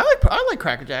that. I like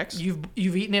Cracker Jacks. You've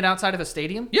eaten it outside of a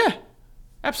stadium? Yeah,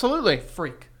 absolutely.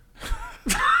 Freak.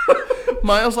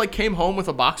 Miles like came home with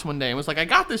a box one day and was like, "I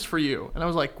got this for you," and I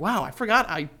was like, "Wow, I forgot.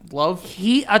 I love."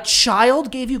 A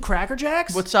child gave you Cracker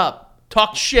Jacks? What's up?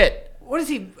 Talk shit. What is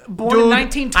he born in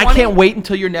 1920? I can't wait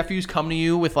until your nephews come to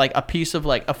you with like a piece of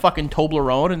like a fucking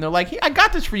Toblerone and they're like, "Hey, I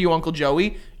got this for you, Uncle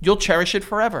Joey. You'll cherish it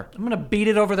forever." I'm gonna beat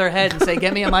it over their head and say,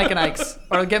 "Get me a Mike and Ike's,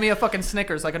 or get me a fucking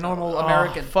Snickers, like a normal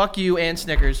American." Fuck you and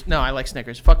Snickers. No, I like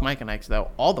Snickers. Fuck Mike and Ike's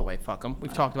though, all the way. Fuck them.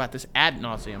 We've talked about this ad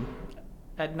nauseum.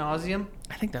 Ad nauseum.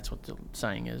 I think that's what the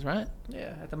saying is, right?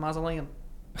 Yeah, at the mausoleum.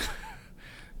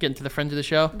 Getting to the friends of the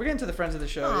show. We're getting to the friends of the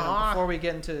show. Before we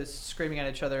get into screaming at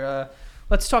each other,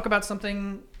 let's talk about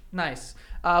something nice.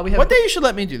 We have One day you should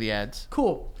let me do the ads.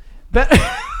 Cool.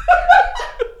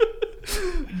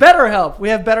 BetterHelp. We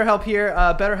have BetterHelp here.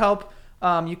 BetterHelp.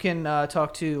 You can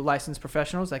talk to licensed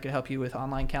professionals that can help you with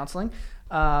online counseling.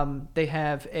 They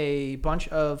have a bunch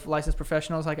of licensed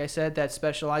professionals, like I said, that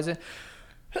specialize in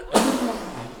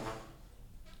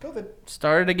COVID.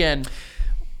 Start it again.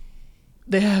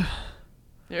 There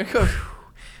it goes.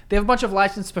 They have a bunch of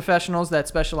licensed professionals that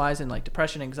specialize in like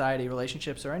depression, anxiety,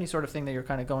 relationships, or any sort of thing that you're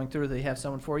kind of going through. They have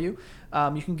someone for you.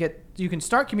 You can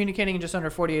start communicating in just under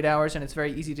 48 hours, and it's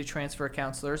very easy to transfer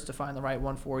counselors to find the right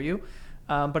one for you.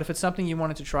 But if it's something you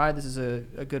wanted to try, this is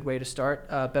a good way to start.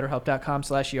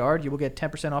 BetterHelp.com/yard. You will get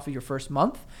 10% off of your first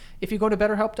month if you go to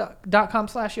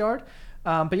BetterHelp.com/yard.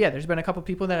 But yeah, there's been a couple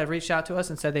people that have reached out to us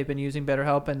and said they've been using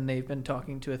BetterHelp and they've been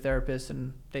talking to a therapist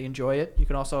and they enjoy it. You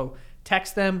can also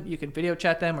text them, you can video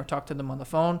chat them, or talk to them on the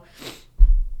phone.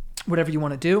 whatever you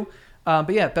want to do.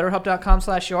 But yeah,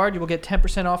 betterhelp.com/yard. You will get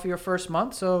 10% off of your first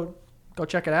month. So go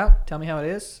check it out. Tell me how it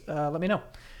is. Let me know.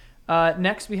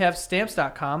 Next, we have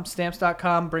Stamps.com.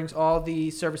 Stamps.com brings all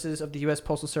the services of the U.S.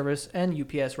 Postal Service and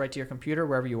UPS right to your computer,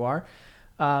 wherever you are.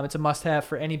 It's a must-have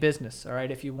for any business, all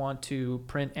right? If you want to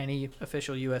print any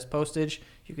official U.S. postage,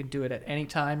 you can do it at any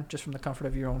time just from the comfort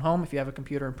of your own home. If you have a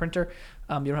computer and printer,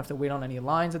 you don't have to wait on any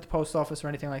lines at the post office or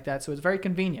anything like that. So it's very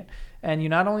convenient. And you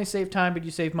not only save time, but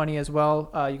you save money as well.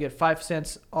 You get 5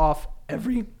 cents off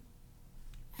every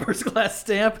first-class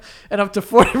stamp and up to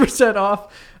 40%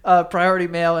 off priority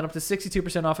mail and up to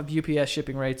 62% off of UPS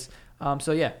shipping rates.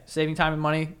 So yeah, saving time and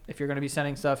money. If you're going to be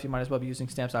sending stuff, you might as well be using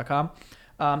Stamps.com.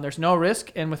 There's no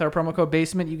risk, and with our promo code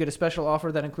BASEMENT, you get a special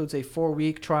offer that includes a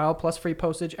 4-week trial plus free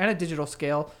postage and a digital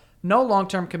scale. No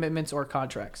long-term commitments or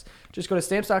contracts. Just go to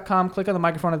Stamps.com, click on the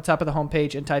microphone at the top of the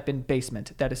homepage, and type in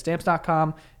BASEMENT. That is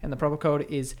Stamps.com, and the promo code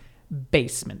is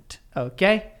BASEMENT.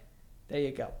 Okay? There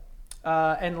you go.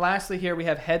 And lastly here, we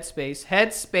have Headspace.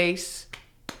 Headspace,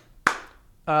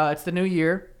 it's the new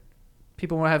year.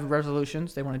 People want to have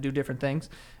resolutions. They want to do different things.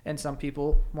 And some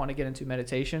people want to get into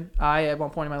meditation. I, at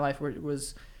one point in my life,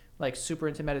 was like super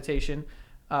into meditation.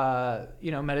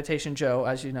 Meditation Joe,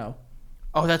 as you know.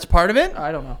 Oh, that's part of it?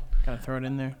 I don't know. Gotta throw it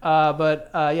in there.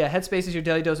 Yeah, Headspace is your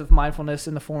daily dose of mindfulness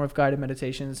in the form of guided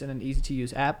meditations in an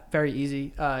easy-to-use app. Very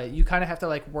easy. You kind of have to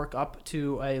like work up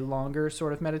to a longer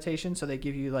sort of meditation. So they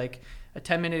give you like a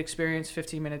 10-minute experience,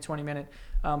 15-minute, 20-minute,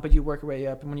 but you work your way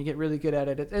up. And when you get really good at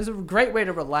it, it's a great way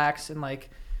to relax and like,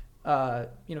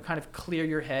 kind of clear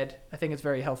your head. I think it's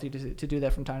very healthy to do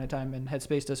that from time to time. And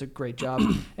Headspace does a great job.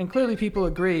 And clearly people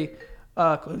agree.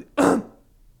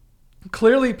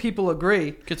 Clearly, people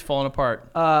agree. It's falling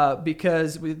apart.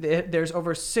 Because there's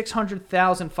over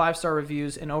 600,000 5-star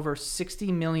reviews and over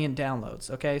 60 million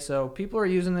downloads. Okay, so people are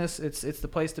using this. It's the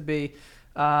place to be.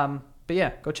 But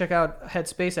yeah, go check out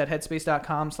Headspace at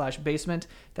headspace.com/basement.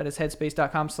 That is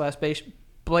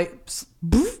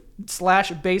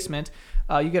headspace.com/basement.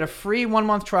 You get a free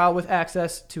 1-month trial with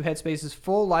access to Headspace's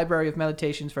full library of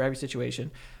meditations for every situation.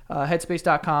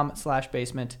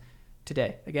 Headspace.com/basement.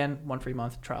 Today. Again, 1 free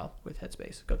month trial with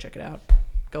Headspace. Go check it out.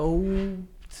 Go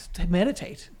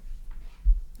meditate.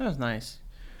 That was nice.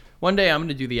 One day I'm going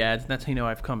to do the ads, and that's how you know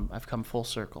I've come full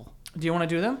circle. Do you want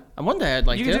to do them? One day I'd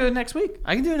like to. You can do it next week.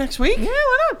 I can do it next week? Yeah,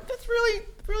 why not? That's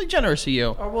really generous of you.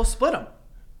 Or we'll split them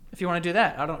if you want to do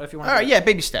that. I don't know if you want to. All right, yeah,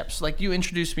 baby steps. Like you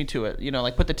introduce me to it,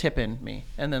 like put the tip in me,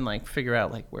 and then like figure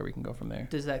out like where we can go from there.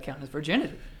 Does that count as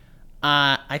virginity?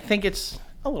 I think it's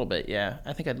a little bit, yeah.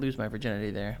 I think I'd lose my virginity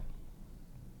there.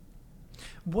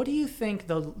 What do you think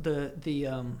the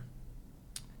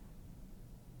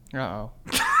Uh-oh.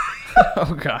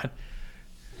 Oh, God.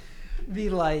 The,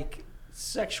 like,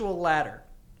 sexual ladder.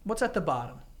 What's at the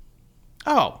bottom?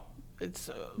 Oh. It's...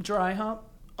 dry hump?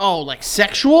 Oh, like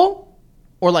sexual?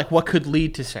 Or, like, what could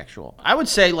lead to sexual? I would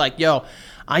say, like,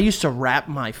 I used to wrap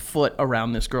my foot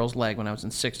around this girl's leg when I was in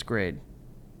 6th grade.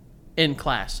 In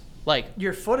class. Like...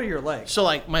 Your foot or your leg? So,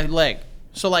 like, my leg.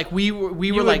 So, like, we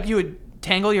were, like... You would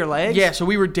tangle your legs? Yeah, so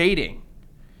we were dating.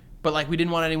 But, like, we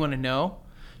didn't want anyone to know.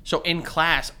 So in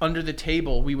class, under the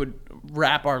table, we would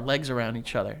wrap our legs around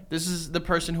each other. This is the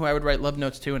person who I would write love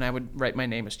notes to, and I would write my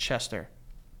name as Chester.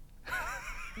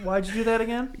 Why'd you do that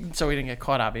again? So we didn't get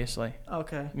caught, obviously.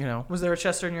 Okay. Was there a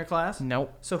Chester in your class?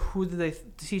 Nope. So who did the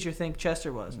teacher think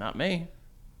Chester was? Not me.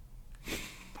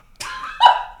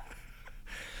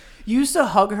 You used to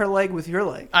hug her leg with your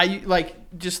leg. I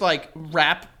just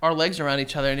wrap our legs around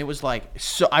each other, and it was like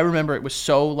so. I remember it was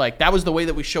so like that was the way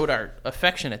that we showed our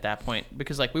affection at that point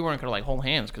because like we weren't gonna like hold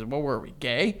hands because what were we,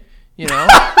 gay? Like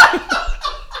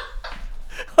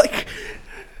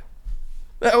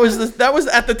that was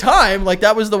at the time like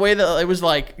that was the way that it was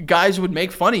like guys would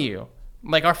make fun of you.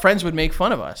 Like our friends would make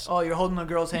fun of us. Oh, you're holding a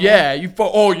girl's hand. Yeah, you're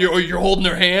holding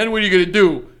her hand. What are you gonna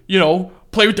do?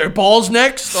 Play with their balls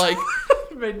next? Like.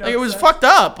 It was fucked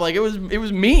up. Like it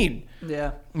was mean.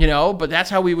 Yeah. But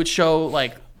that's how we would show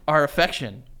like our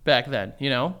affection back then.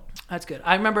 That's good.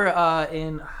 I remember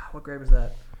in what grade was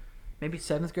that? Maybe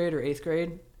 7th grade or 8th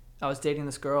grade. I was dating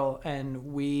this girl,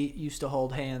 and we used to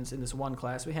hold hands in this one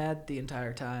class we had the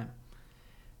entire time.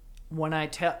 When I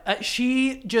tell,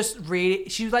 she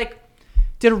like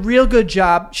did a real good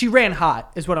job. She ran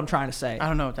hot, is what I'm trying to say. I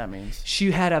don't know what that means.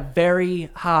 She had a very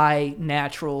high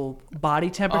natural body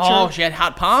temperature. Oh, she had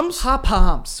hot palms? Hot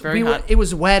palms. Very hot. It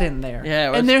was wet in there. Yeah,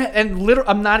 it was. And literally,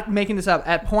 I'm not making this up.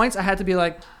 At points, I had to be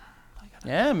like,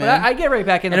 yeah, man. But I get right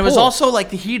back in the pool. And it was also like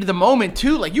the heat of the moment,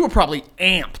 too. Like you were probably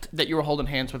amped that you were holding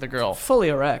hands with a girl. Fully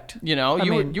erect. You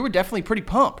were definitely pretty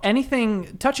pumped.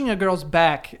 Touching a girl's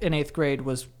back in 8th grade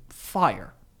was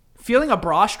fire. Feeling a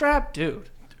bra strap, dude.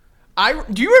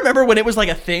 Do you remember when it was like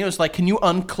a thing? It was like, can you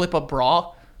unclip a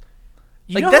bra?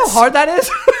 You know how hard that is?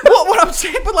 Well, what I'm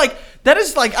saying, but like that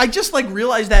is like I just like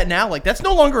realized that now. Like that's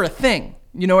no longer a thing.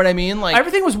 You know what I mean? Like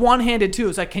everything was one-handed too.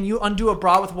 It's like, can you undo a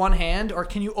bra with one hand, or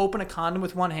can you open a condom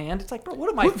with one hand? It's like, bro,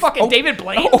 what am I, fucking David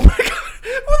Blaine? Oh my god, who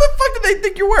the fuck did they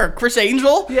think you were? Chris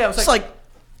Angel? Yeah, it was like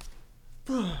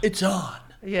it's on.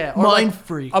 Yeah, or Mind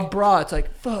freak. A bra. It's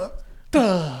like fuck.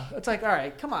 It's like, all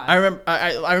right, come on.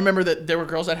 I remember that there were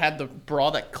girls that had the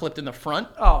bra that clipped in the front.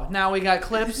 Oh, now we got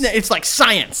clips. It's like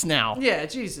science now. Yeah,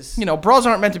 Jesus. You know, bras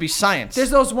aren't meant to be science. There's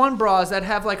those one bras that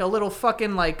have like a little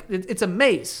fucking like it's a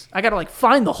maze. I gotta like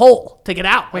find the hole to get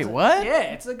out. Wait, what?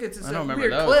 Yeah, it's like it's I don't a remember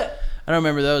weird those. clip. I don't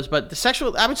remember those, but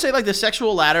I would say like the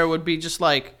sexual ladder would be just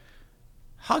like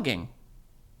hugging.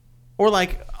 Or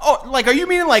like, are you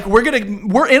meaning like we're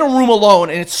in a room alone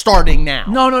and it's starting now?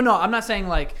 No. I'm not saying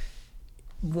like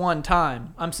one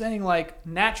time. I'm saying like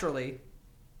naturally.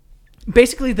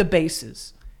 Basically the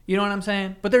bases. You know what I'm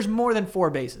saying? But there's more than 4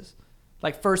 bases.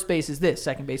 Like first base is this,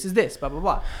 second base is this, blah blah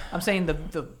blah. I'm saying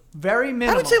the very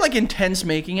minimum. I would say like intense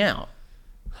making out.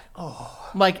 Oh.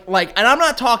 Like and I'm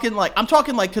not talking like I'm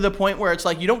talking like to the point where it's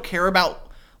like you don't care about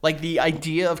like the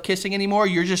idea of kissing anymore.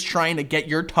 You're just trying to get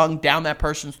your tongue down that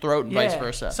person's throat and vice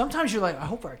versa. Sometimes you're like, I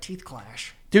hope our teeth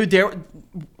clash. Dude,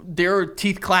 there are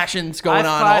teeth clashings going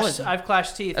on all the time. I've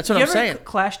clashed teeth. That's what I'm saying. You ever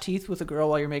clash teeth with a girl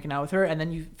while you're making out with her, and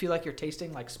then you feel like you're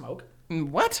tasting like smoke?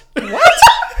 What? What?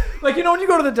 Like, you know when you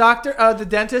go to the doctor, the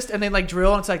dentist, and they like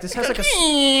drill, and it's like, this has like but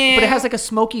it has like a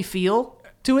smoky feel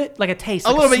to it, like a taste.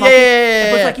 Like a little bit, smoky,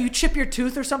 yeah. But it's like you chip your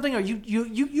tooth or something, or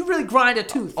you really grind a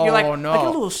tooth. You're like, no. like a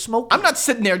little smoky. I'm not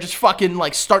sitting there just fucking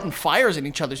like starting fires in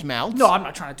each other's mouths. No, I'm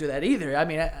not trying to do that either. I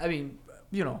mean,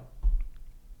 you know,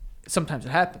 sometimes it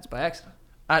happens by accident.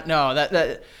 No,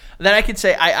 that I could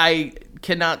say. I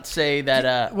cannot say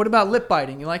that. What about lip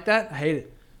biting? You like that? I hate it.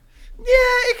 Yeah,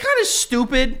 it kind of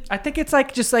stupid. I think it's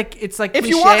like just like it's like if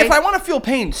cliche. if I want to feel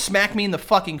pain, smack me in the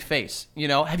fucking face. You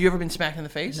know, have you ever been smacked in the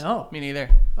face? No, me neither.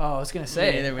 Oh, I was gonna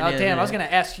say. Damn, I was gonna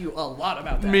ask you a lot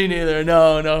about that. Me neither.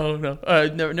 No.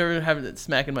 Never have it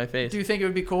smack in my face. Do you think it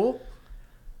would be cool?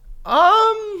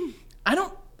 I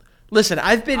don't. Listen,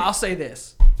 I'll say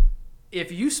this: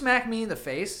 if you smack me in the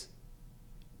face,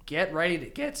 get ready to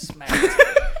get smacked.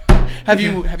 Have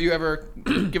you ever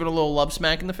given a little love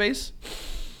smack in the face?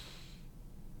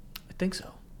 I think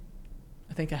so.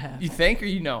 I think I have. You think or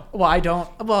you know? Well, I don't.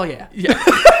 Well, yeah. Yeah.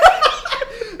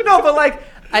 No, but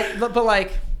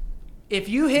like, if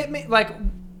you hit me, like,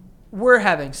 we're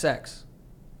having sex.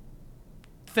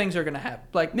 Things are gonna happen.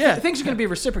 Like, things are gonna be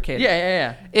reciprocated.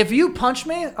 Yeah. If you punch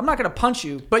me, I'm not gonna punch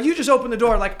you, but you just open the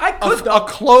door. Like, I could.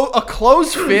 A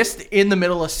closed fist in the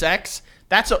middle of sex.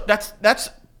 That's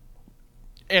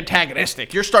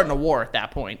antagonistic. You're starting a war at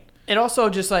that point. It also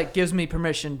just like gives me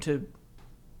permission to.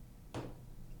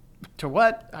 To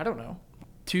what? I don't know.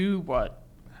 To what?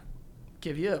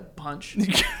 Give you a punch.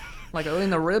 Like in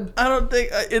the rib? I don't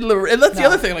think... and that's the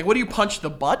other thing. Like, what do you punch, the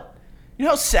butt? You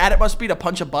know how sad it must be to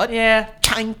punch a butt? Yeah.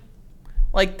 Chang.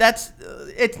 Like, that's...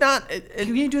 it's not...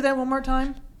 Can you do that one more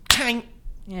time? Chang.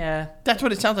 Yeah. That's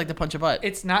what it sounds like to punch a butt.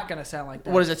 It's not going to sound like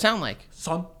that. What does it sound like?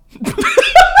 Son.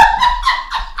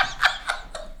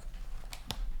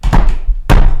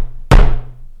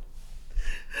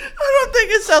 I don't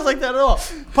think it sounds like that at all.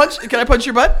 Can I punch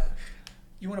your butt?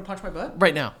 You want to punch my butt?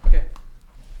 Right now. Okay.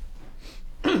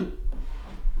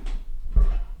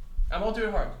 I won't do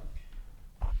it hard.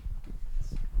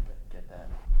 Get that.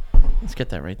 Let's get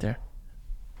that right there.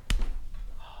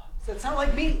 Does that sound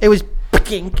like me? It was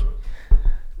pink.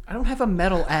 I don't have a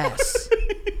metal ass.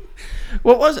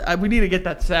 What was it? We need to get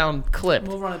that sound clipped.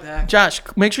 We'll run it back. Josh,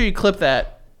 make sure you clip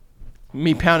that.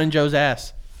 Me pounding Joe's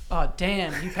ass. Oh,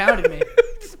 damn. You pounded me.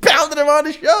 Pounded him on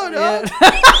the show, dog.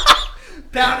 Yeah.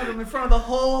 Pounded him in front of the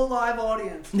whole live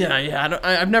audience. Yeah.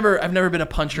 I've never been a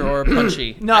puncher or a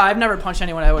punchy. No, I've never punched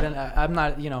anyone. I wouldn't. I'm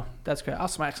not. You know, that's great. I'll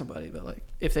smack somebody, but like,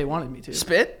 if they wanted me to.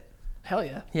 Spit? Hell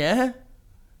yeah. Yeah.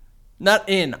 Not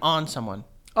on someone.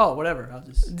 Oh, whatever. I'll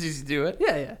just do it.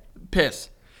 Yeah. Piss.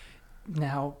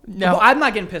 No, I'm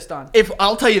not getting pissed on. If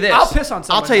I'll tell you this, I'll piss on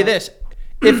someone. I'll tell you this.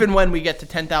 If and when we get to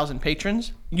 10,000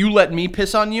 patrons, you let me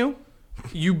piss on you,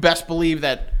 you best believe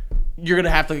that you're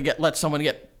gonna have to let someone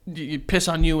piss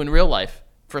on you in real life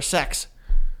for sex.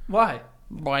 Why?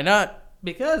 Why not?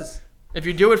 Because if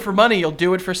you do it for money, you'll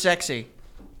do it for sexy.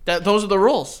 Those are the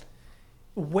rules.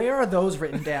 Where are those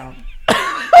written down?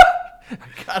 I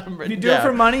got them written down. You do it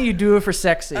for money, you do it for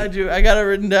sexy. I do. I got it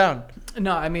written down.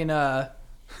 No, I mean,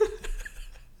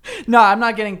 no, I'm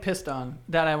not getting pissed on.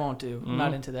 That I won't do. I'm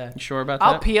not into that. You sure about that?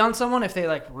 I'll pee on someone if they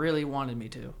like really wanted me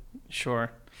to.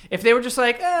 Sure. If they were just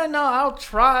like, no, I'll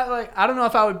try. Like, I don't know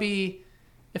if I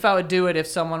would do it if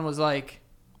someone was like,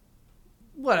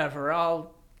 whatever,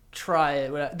 I'll try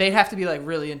it. They'd have to be like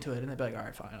really into it, and they'd be like, all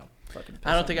right, fine, I'll fucking piss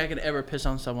I don't on think you. I could ever piss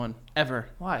on someone ever.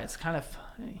 Why? It's kind of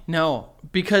funny. No,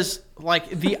 because like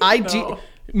the idea,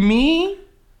 me.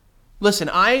 Listen,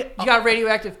 You got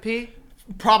radioactive pee?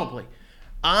 Probably.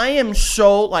 I am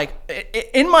so like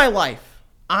in my life,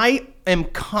 I am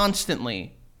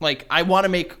constantly like I want to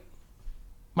make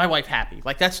my wife happy.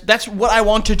 Like that's what I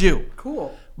want to do.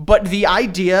 Cool. But the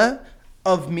idea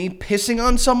of me pissing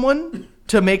on someone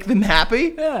to make them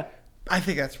happy, Yeah. I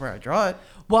think that's where I draw it.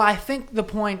 Well, I think the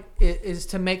point is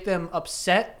to make them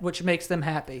upset, which makes them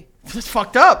happy. That's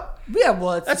fucked up. Yeah,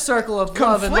 well, it's a circle of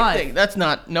love and Conflicting. life. That's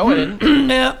not. No, it isn't.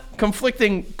 Yeah.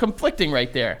 Conflicting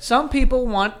right there. Some people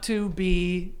want to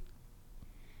be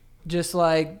just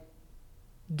like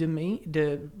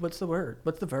what's the word?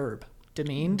 What's the verb?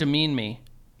 Demeaned? Demean me.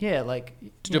 Yeah, like,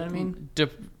 you know what I mean?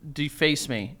 Deface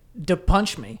me. To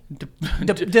punch me.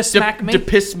 To smack me. To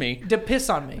piss me. To piss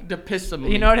on me. To piss on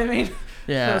me. You know what I mean?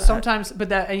 Yeah. So sometimes, but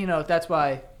that's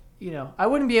why, I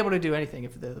wouldn't be able to do anything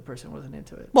if the person wasn't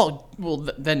into it. Well,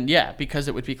 then yeah, because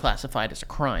it would be classified as a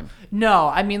crime. No,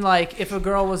 I mean, like, if a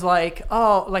girl was like,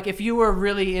 oh, like, if you were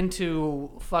really into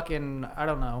fucking, I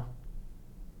don't know.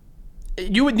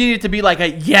 You would need it to be like a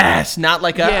yes, not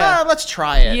like let's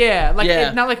try it. Yeah,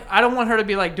 like, not like, I don't want her to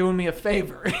be like doing me a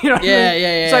favor. You know what I mean?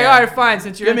 Yeah. It's like, all right, fine,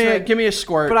 since you're into it. Give me a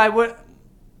squirt. But I would,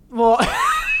 well,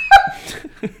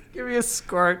 give me a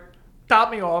squirt. Top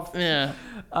me off. Yeah.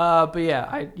 But yeah,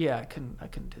 I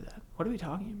couldn't do that. What are we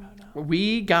talking about now?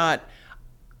 We got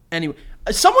anyway.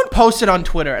 Someone posted on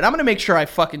Twitter, and I'm gonna make sure I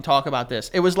fucking talk about this.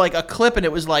 It was like a clip, and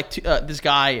it was like this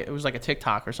guy. It was like a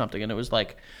TikTok or something, and it was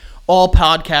like all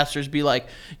podcasters be like,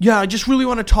 yeah, I just really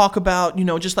want to talk about,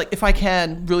 just like if I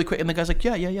can really quick. And the guy's like,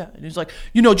 yeah. And he's like,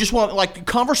 just want like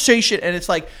conversation, and it's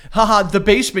like, haha, the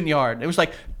basement yard. It was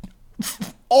like,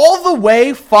 all the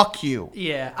way, fuck you.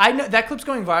 Yeah, I know that clip's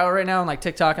going viral right now on like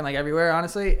TikTok and like everywhere,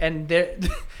 honestly. And they're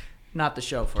not the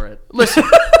show for it. Listen,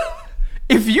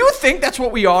 if you think that's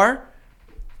what we are,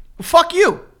 fuck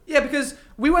you. Yeah, because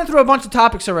we went through a bunch of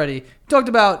topics already. We talked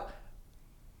about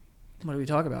what do we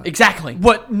talk about? Exactly.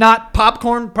 What not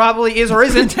popcorn probably is or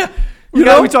isn't. We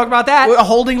talked about that.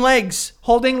 Holding legs.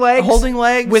 Holding legs.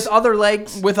 With other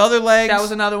legs. That was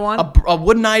another one. A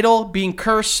wooden idol being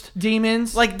cursed.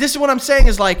 Demons. Like, this is what I'm saying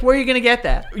is like... Where are you going to get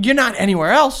that? You're not anywhere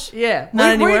else. Yeah. Where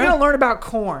are you going to learn about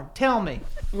corn? Tell me.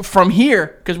 From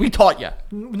here, because we taught you.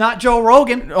 Not Joe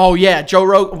Rogan. Oh, yeah. Joe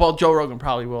Rogan. Well, Joe Rogan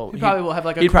probably will. He probably will have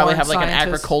like a He'd probably have like scientist. an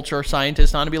agriculture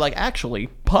scientist on to be like, actually,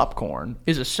 popcorn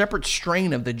is a separate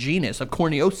strain of the genus of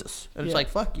Corniosis. And it's like,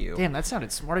 fuck you. Damn, that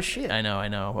sounded smart as shit. I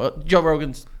know. Well, Joe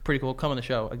Rogan's pretty cool. Come on the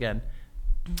show again.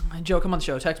 Joe, come on the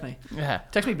show. Text me. Yeah.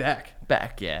 Text me back.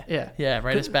 Yeah. Yeah. Yeah,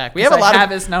 write us back. We have a lot of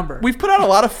his number. We've put out a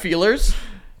lot of feelers.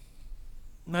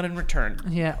 Not in return.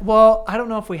 Yeah. Well, I don't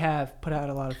know if we have put out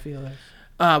a lot of feelers.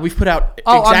 We've put out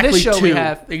exactly on this show two. We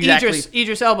have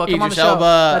Idris Elba. Come on the show.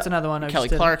 Elba, That's another one. Kelly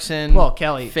Clarkson. Well,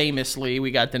 Kelly. Famously, we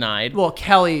got denied. Well,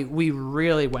 Kelly, we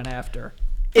really went after.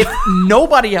 If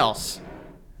nobody else,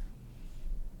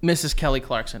 Mrs. Kelly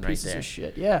Clarkson, right Pieces there. Of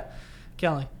shit. Yeah,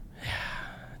 Kelly.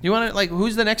 You want to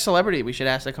who's the next celebrity we should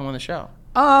ask to come on the show?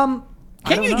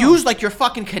 Can't you use like your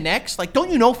fucking connects? Like, don't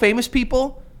you know famous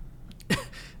people?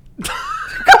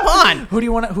 Come on. Who do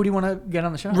you want to get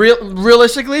on the show?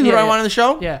 Realistically, who do I want on the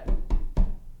show? Yeah.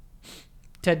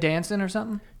 Ted Danson or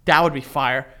something? That would be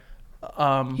fire.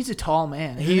 He's a tall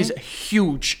man. He's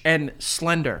huge and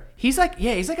slender. He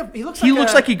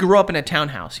looks like he grew up in a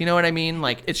townhouse. You know what I mean?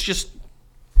 Like, it's just.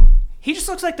 He just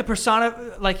looks like the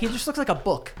persona. Like, he just looks like a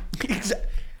book.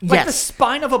 Like the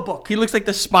spine of a book. He looks like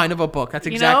the spine of a book. That's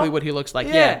exactly what he looks like.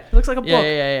 Yeah. He looks like a book.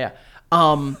 Yeah.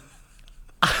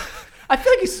 I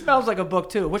feel like he smells like a book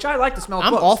too, which I like to smell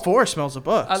books. I'm all for smells of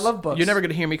books. I love books. You're never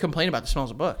going to hear me complain about the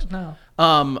smells of books.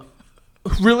 No.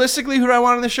 Realistically, who do I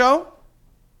want on the show?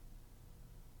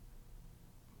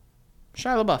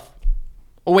 Shia LaBeouf.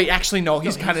 Oh, wait, actually, no.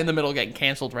 He's kind of in the middle of getting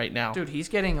canceled right now. Dude, he's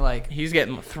getting like... He's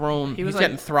getting thrown. He's like,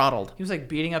 getting throttled. He was like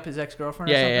beating up his ex-girlfriend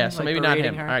or something. Yeah. So like, maybe not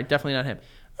him. Her. All right, definitely not him.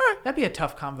 All right. That'd be a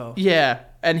tough convo. Yeah.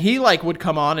 And he would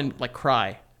come on and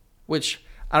cry, which...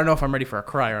 I don't know if I'm ready for a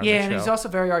crier on this show. Yeah, and he's also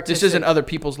very artistic. This isn't Other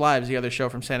People's Lives, the other show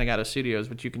from Santa Gato Studios,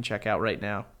 which you can check out right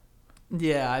now.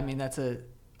 Yeah, I mean, that's a...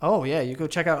 Oh, yeah, you go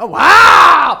check out... Oh,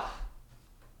 wow!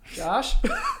 Josh?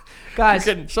 Guys.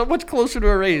 You're getting so much closer to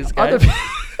a raise, guys.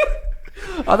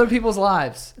 Other People's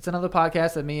Lives. It's another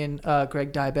podcast that me and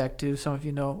Greg Dybeck do. Some of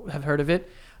you have heard of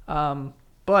it.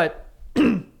 But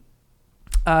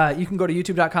You can go to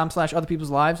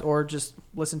youtube.com/otherpeopleslives or just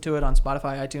listen to it on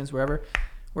Spotify, iTunes, wherever.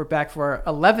 We're back for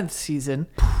our 11th season.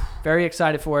 Very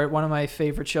excited for it. One of my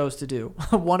favorite shows to do.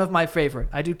 One of my favorite.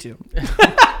 I do too.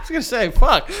 I was gonna say,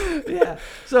 fuck. Yeah.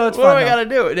 So it's what fun. do I gotta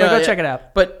do? But go check it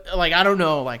out. But like, I don't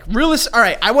know. Like, realistic. All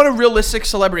right, I want a realistic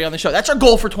celebrity on the show. That's our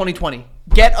goal for 2020.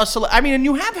 Get a I mean, and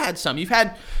you have had some. You've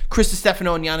had Chris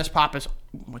Stefano and Giannis Papas.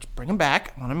 Which bring them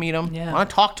back. I want to meet them. Yeah. I want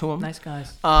to talk to them. Nice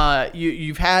guys.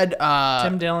 You've had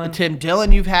Tim Dillon. Tim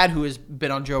Dillon. You've had, who has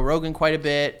been on Joe Rogan quite a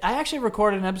bit. I actually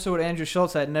recorded an episode with Andrew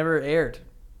Schultz that never aired.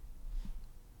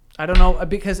 I don't know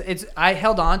because I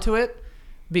held on to it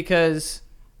because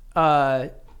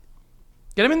get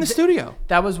him in the studio.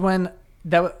 That was when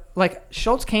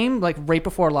Schultz came like right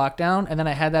before lockdown, and then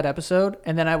I had that episode,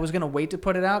 and then I was gonna wait to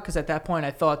put it out because at that point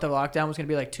I thought the lockdown was gonna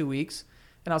be like 2 weeks.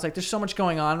 And I was like, there's so much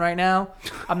going on right now.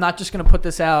 I'm not just going to put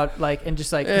this out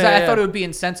because I thought it would be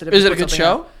insensitive. Is it a good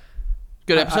show? Out.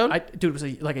 Good episode? Dude, it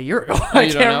was like a year ago. I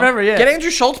can't remember. Yeah. Get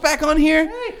Andrew Schultz back on here.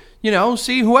 Hey.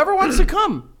 See whoever wants to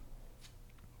come.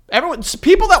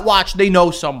 People that watch, they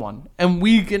know someone. And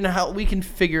we can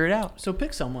figure it out. So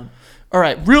pick someone. All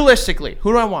right. Realistically,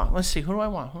 who do I want? Let's see. Who do I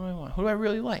want? Who do I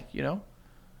really like,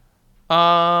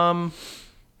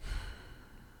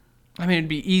 I mean, it'd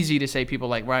be easy to say people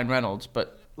like Ryan Reynolds,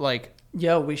 but like...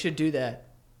 Yo, we should do that.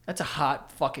 That's a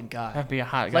hot fucking guy. That'd be a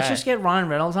hot guy. Let's just get Ryan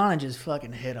Reynolds on and just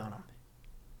fucking hit on him.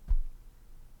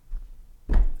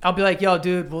 I'll be like, yo,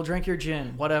 dude, we'll drink your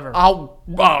gin. Whatever. I'll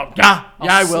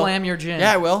I will. Slam your gin.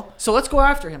 Yeah, I will. So let's go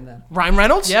after him then. Ryan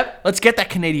Reynolds? Yep. Let's get that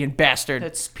Canadian bastard.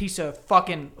 That's piece of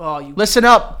fucking... Oh, you... Listen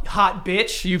up. Hot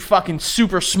bitch. You fucking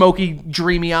super smoky,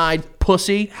 dreamy-eyed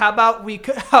pussy. How about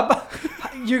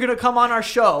you're going to come on our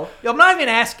show? I'm not even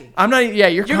asking. I'm not... Yeah,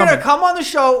 you're going to come on the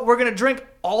show. We're going to drink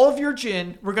all of your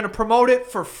gin. We're going to promote it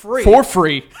for free. For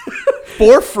free.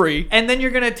 For free. And then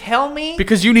you're going to tell me...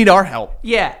 Because you need our help.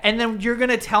 Yeah, and then you're going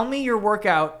to tell me your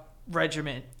workout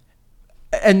regimen.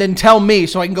 And then tell me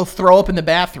so I can go throw up in the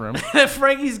bathroom. And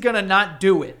Frankie's going to not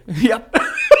do it. Yep.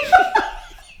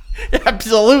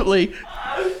 Absolutely.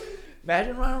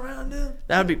 Imagine running around, dude.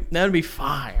 That'd be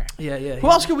fire. Yeah. Who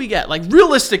else could we get? Like,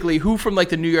 realistically, who from like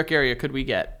the New York area could we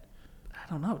get?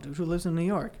 I don't know, dude. Who lives in New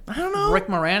York? I don't know. Rick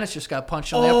Moranis just got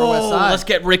punched on the Upper West Side. Let's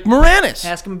get Rick Moranis.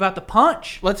 Ask him about the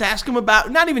punch. Let's ask him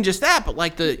about not even just that, but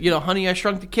like the Honey, I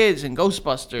Shrunk the Kids and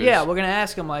Ghostbusters. Yeah, we're gonna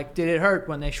ask him like, did it hurt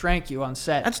when they shrank you on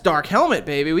set? That's Dark Helmet,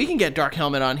 baby. We can get Dark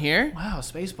Helmet on here. Wow,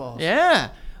 Spaceballs.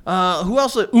 Yeah. Who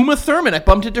else? Uma Thurman. I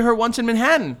bumped into her once in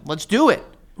Manhattan. Let's do it.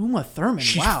 Uma Thurman.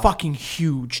 She's wow. fucking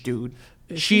huge, dude.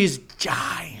 She's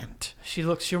giant. She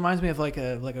reminds me of like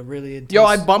a really intense... Yo,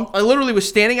 I literally was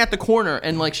standing at the corner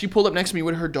and like she pulled up next to me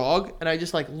with her dog and I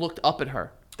just like looked up at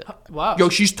her. Wow. Yo,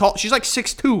 she's tall. She's like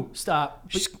 6'2". Stop.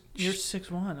 You're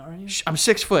 6'1", aren't you? I'm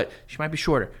 6 foot. She might be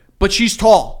shorter, but she's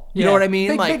tall. You know what I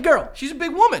mean? Big girl. She's a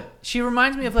big woman. She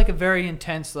reminds me of like a very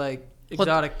intense like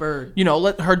exotic bird.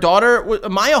 Her daughter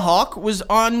Maya Hawke was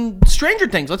on Stranger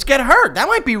Things. Let's get her. That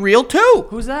might be real too.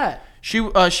 Who's that? She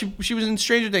was in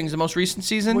Stranger Things, the most recent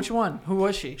season. Which one? Who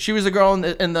was she? She was the girl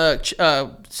in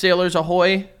the Sailors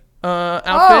Ahoy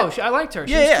outfit. Oh, I liked her.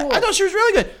 She was cool. I thought she was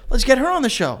really good. Let's get her on the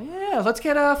show. Yeah, let's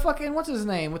get fucking what's his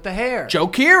name with the hair? Joe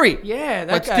Keery. Yeah,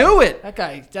 let's do it. That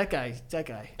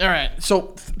guy. All right,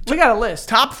 so we got a list.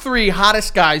 Top 3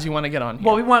 hottest guys you want to get on here.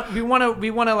 Well, we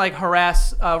want to like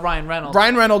harass Ryan Reynolds.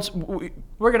 Ryan Reynolds.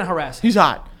 We're gonna harass him. He's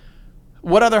hot.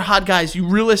 What other hot guys you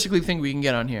realistically think we can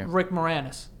get on here? Rick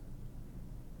Moranis.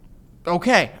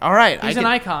 Okay, all right. He's an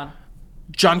icon.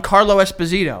 Giancarlo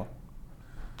Esposito.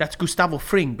 That's Gustavo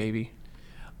Fring, baby.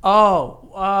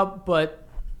 Oh, but...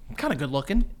 Kind of good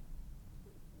looking.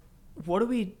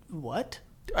 What?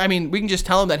 I mean, we can just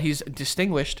tell him that he's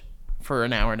distinguished for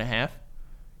an hour and a half.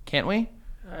 Can't we?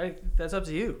 That's up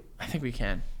to you. I think we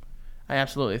can. I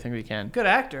absolutely think we can. Good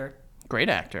actor. Great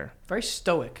actor. Very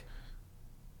stoic.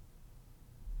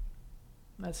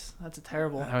 That's a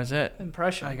terrible That was it.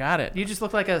 impression. I got it. You just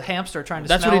look like a hamster trying to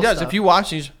That's smell what he does. stuff. If you watch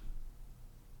these...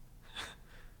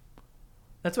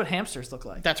 That's what hamsters look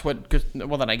like. That's what...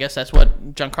 Well, then I guess that's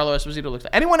what Giancarlo Esposito looks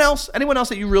like. Anyone else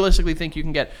that you realistically think you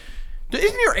can get?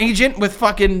 Isn't your agent with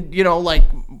fucking, like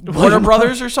Warner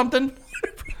Brothers or something?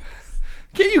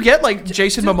 Can't you get like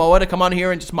Jason Momoa to come on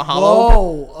here and just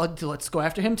mahalo? Whoa, let's go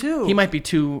after him too. He might be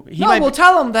too. We'll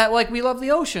tell him that like we love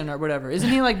the ocean or whatever. Isn't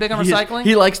he like big on recycling?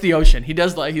 He likes the ocean. He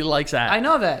likes that. I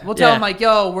know that. We'll tell him like,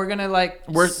 yo, we're gonna like.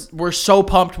 We're so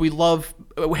pumped. We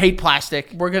hate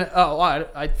plastic. We're gonna.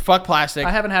 I fuck plastic.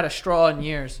 I haven't had a straw in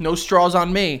years. No straws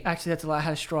on me. Actually, that's a lie. I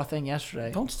had a straw thing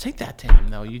yesterday. Don't take that to him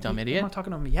though, you dumb idiot. I'm not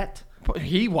talking to him yet.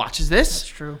 He watches this. That's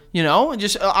true. You know,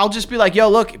 and I'll just be like, yo,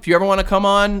 look, if you ever want to come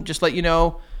on, just let you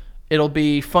know, it'll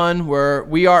be fun.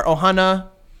 We are Ohana,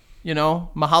 you know,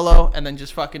 mahalo, and then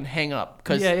just fucking hang up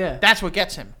because that's what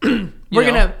gets him. We're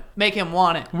gonna make him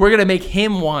want it. We're gonna make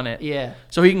him want it. Yeah.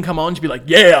 So he can come on and just be like,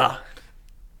 yeah.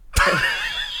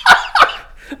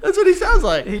 That's what he sounds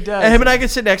like. He does. And him and I can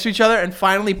sit next to each other and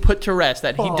finally put to rest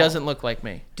that he doesn't look like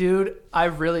me. Dude, I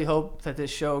really hope that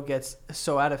this show gets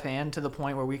so out of hand to the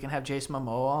point where we can have Jason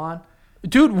Momoa on.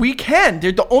 Dude, we can.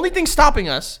 Dude, the only thing stopping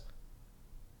us.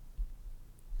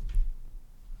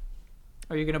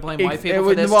 Are you going to blame white people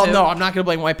for this Well, too? no, I'm not going to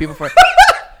blame white people for it.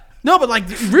 No, but like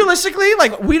realistically,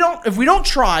 like if we don't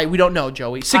try, we don't know,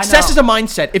 Joey. Success is a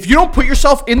mindset. If you don't put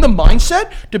yourself in the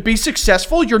mindset to be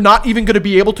successful, you're not even going to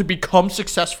be able to become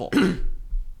successful. Okay.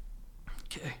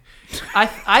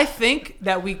 I think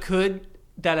that we could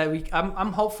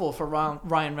I'm hopeful for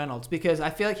Ryan Reynolds because I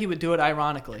feel like he would do it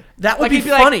ironically. That would like, be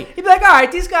funny. He'd be like, all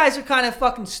right, these guys are kind of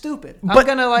fucking stupid. I'm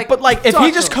gonna like. But like, if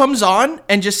he just comes on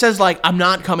and just says like, I'm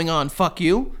not coming on, fuck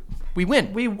you. We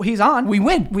win. He's on. We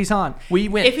win. He's on. We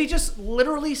win. If he just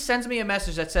literally sends me a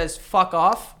message that says "fuck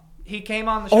off," he came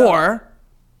on the show. Or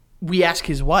we ask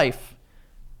his wife,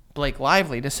 Blake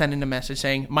Lively, to send in a message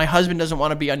saying, "My husband doesn't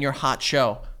want to be on your hot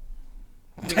show."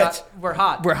 We're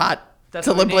hot. We're hot. That's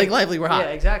to what we Blake need. Lively, we're hot.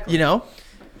 Yeah, exactly. You know,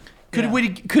 could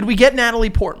we get Natalie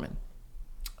Portman?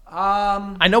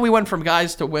 I know we went from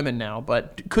guys to women now,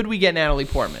 but could we get Natalie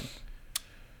Portman?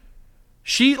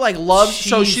 She like loves.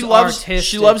 She loves the arts.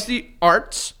 She loves the She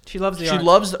arts.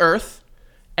 loves the earth,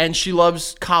 and she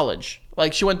loves college.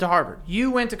 Like she went to Harvard. You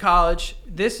went to college.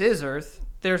 This is Earth.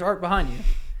 There's art behind you.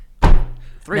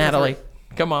 Natalie,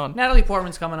 come on. Natalie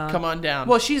Portman's coming on. Come on down.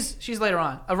 Well, she's later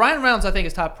on. Ryan Reynolds, I think,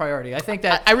 is top priority. I think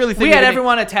that I really think we had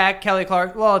everyone attack Kelly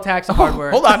Clark. Well, attack's a hard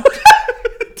word. Hold on.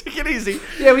 Take it easy.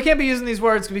 Yeah, we can't be using these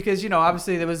words because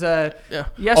obviously there was a.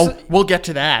 Yeah. We'll get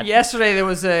to that. Yesterday there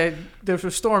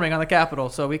was storming on the Capitol,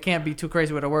 so we can't be too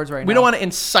crazy with our words right now. We don't want to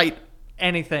incite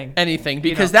anything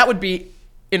because that would be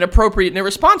inappropriate and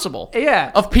irresponsible.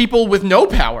 Yeah. Of people with no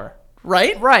power,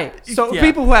 right? Right. So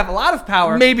people who have a lot of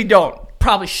power maybe don't.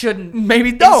 Probably shouldn't.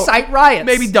 Maybe don't. Incite riots.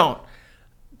 Maybe don't.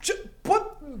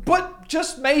 But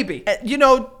just maybe. A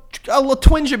little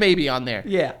twinge of maybe on there.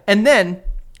 Yeah. And then,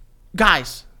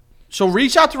 guys, so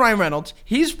reach out to Ryan Reynolds.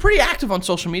 He's pretty active on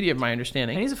social media, my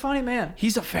understanding. And he's a funny man.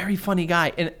 He's a very funny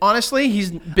guy. And honestly,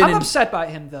 he's been I'm upset by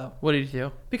him, though. What did he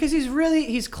do? Because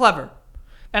he's clever.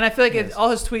 And I feel like all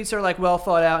his tweets are like well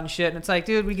thought out and shit. And it's like,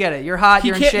 dude, we get it. You're hot.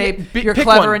 You're in shape. You're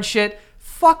clever and shit.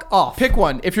 Fuck off. Pick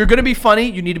one. If you're going to be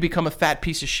funny, you need to become a fat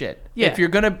piece of shit. Yeah. If you're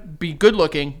going to be good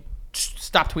looking,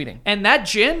 stop tweeting. And that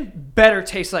gin better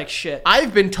taste like shit.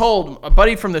 I've been told, a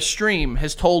buddy from the stream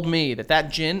has told me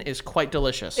that gin is quite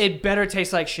delicious. It better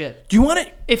taste like shit. Do you want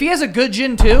it? If he has a good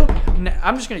gin too,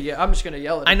 I'm just gonna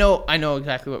yell at him. I know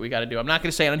exactly what we got to do. I'm not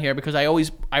gonna say it on here because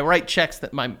I write checks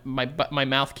that my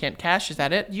mouth can't cash. Is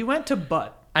that it? You went to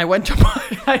butt. I went to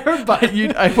butt. I heard butt.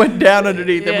 I went down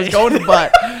underneath. It was going to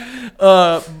butt.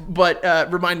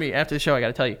 But remind me after the show. I got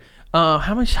to tell you.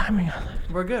 How much time we got?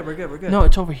 We're good. No,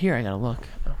 it's over here. I gotta look.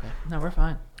 Okay. No, we're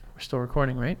fine. We're still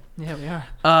recording, right? Yeah, we are.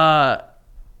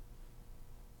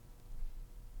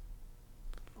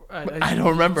 I don't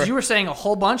remember. You were saying a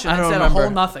whole bunch and then said a whole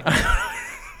nothing.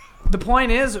 The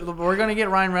point is, we're gonna get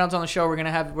Ryan Reynolds on the show.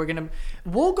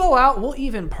 We'll go out. We'll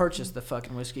even purchase the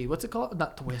fucking whiskey. What's it called?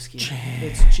 Not the whiskey. Gin.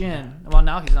 It's gin. Well,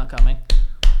 now he's not coming.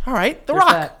 All right, The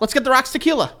Rock. Let's get The Rock's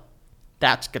tequila.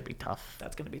 That's gonna be tough.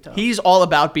 He's all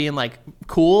about being like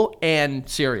cool and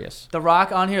serious. The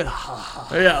Rock on here.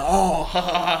 Yeah.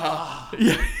 Oh.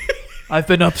 Yeah. I've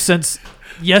been up since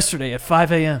yesterday at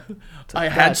 5 a.m. I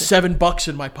had $7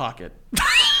 in my pocket.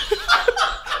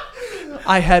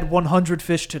 I had 100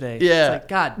 fish today. Yeah. It's like,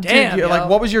 God damn. Dude, like,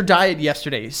 what was your diet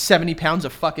yesterday? 70 pounds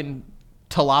of fucking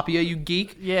tilapia, you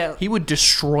geek? Yeah. He would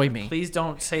destroy me. Please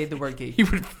don't say the word geek. He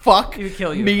would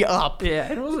kill you. me up.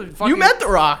 Yeah. It was you met The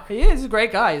Rock. He is. He's a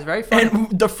great guy. He's very funny.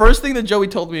 And the first thing that Joey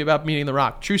told me about meeting The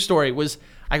Rock, true story, was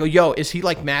I go, yo, is he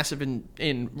like massive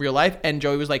in real life? And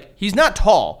Joey was like, he's not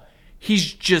tall.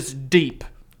 He's just deep.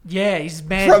 Yeah, he's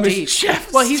mad From deep. his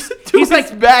chest. Well, he's his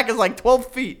like back is like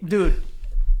 12 feet. Dude,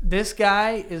 this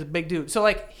guy is a big dude. So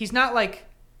like he's not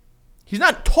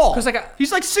tall. 'Cause like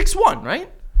he's like 6'1", right?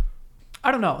 I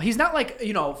don't know. He's not like,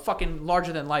 fucking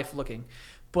larger than life looking.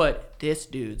 But this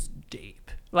dude's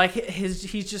deep. Like he's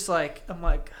just like, I'm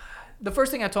like, the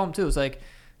first thing I told him too was like,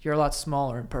 you're a lot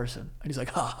smaller in person. And he's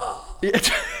like, ha ha.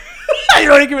 You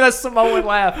know, he give me that Samoan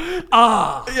laugh.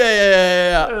 Ah.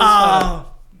 Yeah. Ah.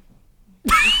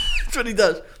 That's what he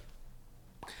does.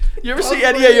 You ever see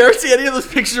any? You ever see any of those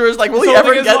pictures? Where it's like, will he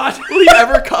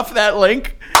ever cuff that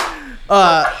link?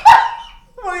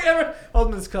 Will he ever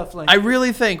hold this cuff link? I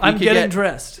really think I'm getting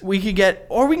dressed. We can get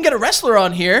a wrestler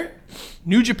on here.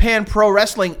 New Japan Pro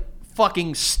Wrestling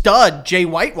fucking stud Jay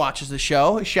White watches the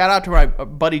show. Shout out to my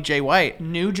buddy Jay White.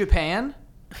 New Japan.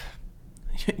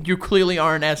 You clearly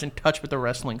aren't as in touch with the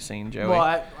wrestling scene, Joey.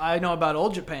 Well, I know about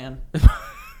old Japan.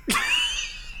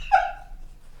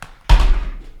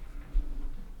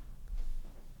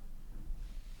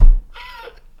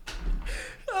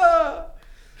 Oh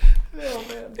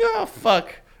man. Oh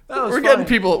fuck. We're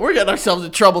getting ourselves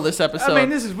in trouble this episode. I mean,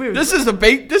 this is weird. This is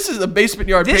the Basement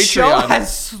Yard This Patreon. show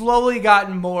has slowly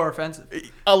gotten more offensive.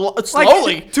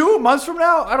 Slowly. Like 2 months from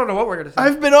now, I don't know what we're gonna say.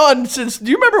 I've been on since.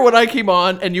 Do you remember when I came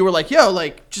on and you were like, "Yo,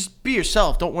 like, just be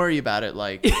yourself. Don't worry about it."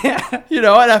 Like, yeah. you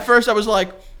know. And at first, I was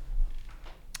like,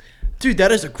 "Dude,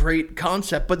 that is a great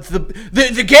concept," but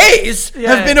the gays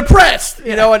have been oppressed,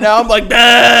 you know. And now I'm like,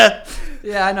 nah.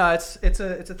 Yeah, I know. It's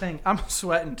a thing. I'm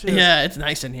sweating too. Yeah, it's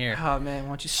nice in here. Oh man, why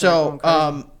don't you start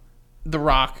going crazy? The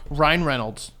Rock, Ryan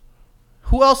Reynolds.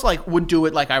 Who else like would do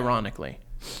it like ironically?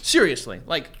 Seriously.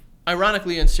 Like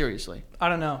ironically and seriously. I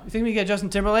don't know. You think we get Justin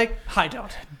Timberlake? I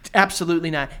don't. Absolutely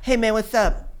not. Hey man, what's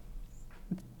up?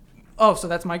 Oh, so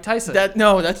that's Mike Tyson.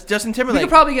 That's Justin Timberlake. We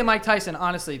could probably get Mike Tyson,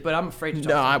 honestly, but I'm afraid to talk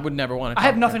to him. I would never want to. I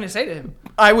have nothing to say to him.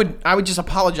 I would just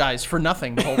apologize for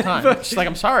nothing the whole time. Just like,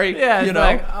 I'm sorry. Yeah, you know.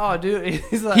 like, oh, dude.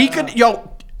 He's like, he could.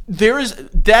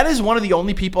 That is one of the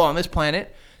only people on this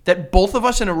planet that both of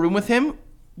us in a room with him.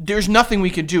 There's nothing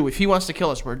we could do. If he wants to kill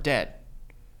us, we're dead.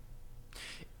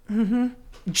 Mm-hmm.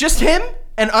 Just him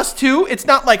and us two. It's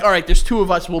not like, all right, there's 2 of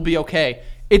us, we'll be okay.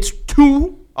 It's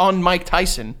 2 on Mike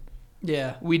Tyson.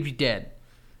 Yeah, we'd be dead.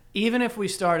 Even if we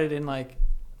started in like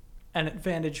an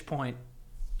advantage point,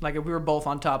 like if we were both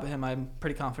on top of him, I'm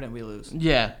pretty confident we lose.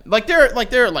 Yeah, like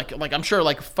I'm sure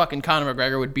like fucking Conor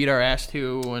McGregor would beat our ass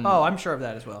too. And I'm sure of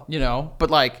that as well. You know,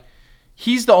 but like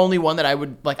he's the only one that I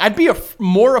would like. I'd be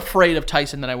more afraid of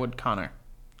Tyson than I would Conor.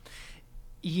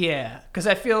 Yeah, because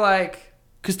I feel like.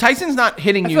 Because Tyson's not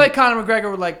hitting you. I feel like Conor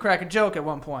McGregor would like crack a joke at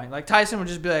one point. Like Tyson would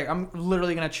just be like, "I'm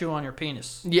literally gonna chew on your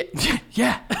penis." Yeah,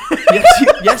 yeah.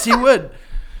 Yes, he would.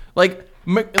 Like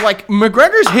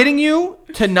McGregor's hitting you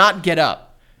to not get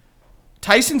up.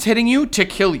 Tyson's hitting you to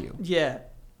kill you. Yeah.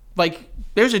 Like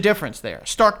there's a difference there,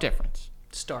 stark difference.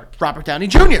 Stark. Robert Downey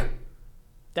Jr.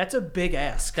 That's a big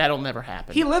ask. That'll never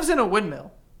happen. He lives in a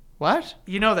windmill. What?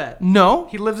 You know that? No.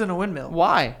 He lives in a windmill.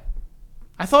 Why?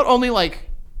 I thought only like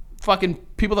fucking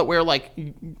people that wear like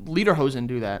lederhosen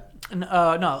do that.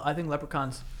 No, I think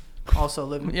leprechauns also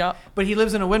live in. Yeah. But he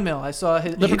lives in a windmill. I saw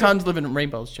his. Leprechauns live in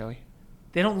rainbows, Joey.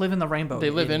 They don't live in the rainbow. They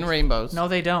live in rainbows. No,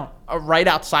 they don't. Right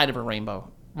outside of a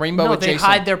rainbow. Rainbow no, adjacent. They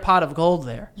hide their pot of gold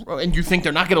there. And you think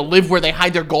they're not going to live where they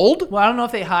hide their gold? Well, I don't know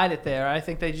if they hide it there. I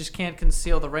think they just can't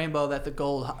conceal the rainbow that the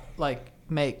gold like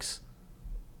makes.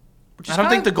 I don't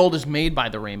think the gold is made by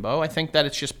the rainbow. I think that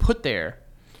it's just put there.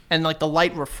 And like the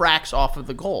light refracts off of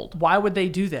the gold. Why would they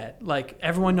do that? Like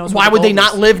everyone knows. Why would they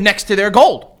not live next to their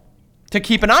gold to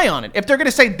keep an eye on it? If they're going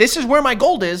to say this is where my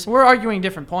gold is, we're arguing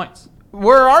different points.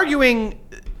 We're arguing.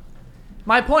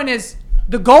 My point is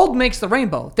the gold makes the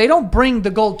rainbow. They don't bring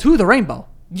the gold to the rainbow.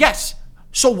 Yes.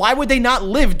 So why would they not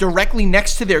live directly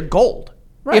next to their gold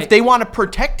if they want to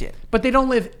protect it? But they don't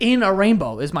live in a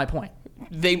rainbow. Is my point.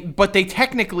 But they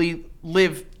technically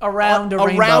live around a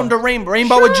rainbow,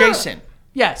 rainbow sure. adjacent.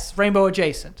 Yes, rainbow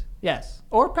adjacent. Yes,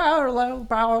 or parallel.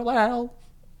 I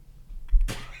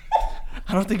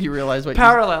don't think you realize what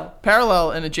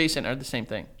parallel and adjacent are the same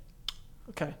thing.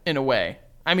 Okay. In a way,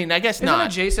 I mean, I guess Isn't not.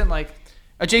 Adjacent like.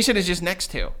 Adjacent is just next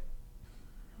to.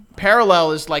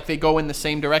 Parallel is like they go in the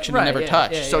same direction and never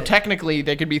touch. So technically,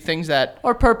 there could be things that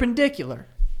or perpendicular.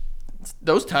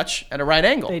 Those touch at a right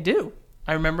angle. They do.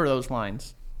 I remember those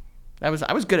lines. I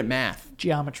was good at math.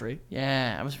 Geometry.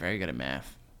 Yeah, I was very good at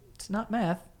math. It's not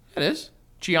math. It is.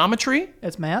 Geometry?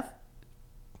 It's math?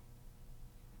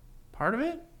 Part of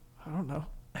it? I don't know.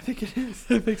 I think it is.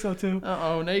 I think so too.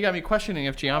 Uh-oh, now you got me questioning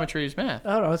if geometry is math.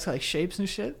 I don't know. It's like shapes and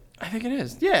shit. I think it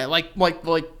is. Yeah, like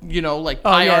you know, like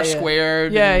pi r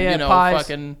squared. Yeah, and, yeah. You know, pies.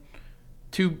 fucking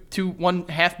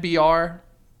 1/2 BR.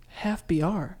 Half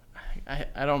BR.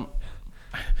 I don't.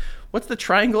 What's the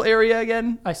triangle area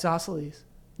again? Isosceles.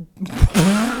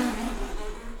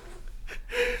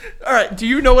 All right. Do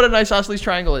you know what an isosceles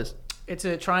triangle is? It's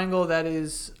a triangle that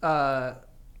is.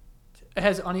 It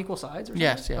has unequal sides. Or something?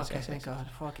 Yes. Okay. Yes, Thank God.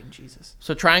 Fucking Jesus.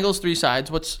 So triangle's 3 sides.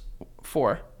 What's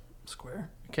 4? Square.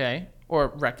 Okay.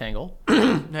 Or rectangle.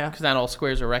 Yeah. Because not all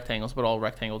squares are rectangles, but all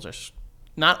rectangles are.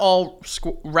 Not all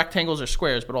rectangles are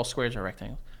squares, but all squares are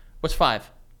rectangles. What's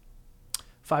 5?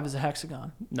 5 is a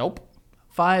hexagon. Nope.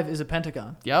 5 is a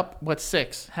pentagon. Yep. What's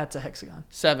 6? That's a hexagon.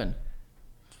 7.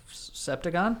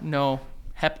 Septagon? No.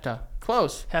 Hepta.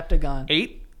 Close. Heptagon.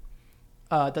 8.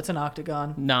 That's an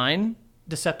octagon. 9.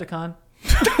 Decepticon.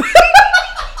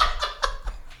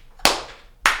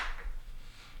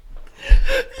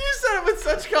 You said it with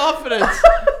such confidence.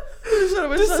 You said it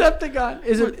with Decepticon.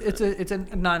 It's a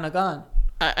nonagon.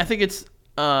 I think it's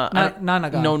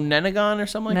Nonagon. no Nenagon or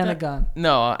something like Nenagon. that.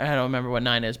 No, I don't remember what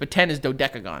 9 is, but 10 is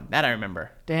dodecagon. That I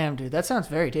remember. Damn, dude, that sounds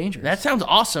very dangerous. That sounds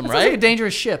awesome, That right? sounds like a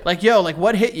dangerous ship. Like, yo, like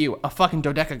what hit you? A fucking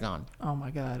dodecagon. Oh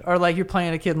my god. Or like you're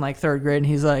playing a kid in like 3rd grade and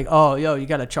he's like, "Oh, yo, you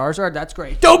got a Charizard? That's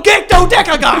great. Don't get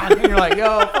dodecagon." And you're like,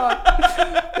 "Yo,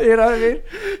 fuck." You know what I mean?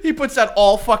 He puts out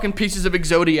all fucking pieces of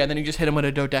Exodia and then you just hit him with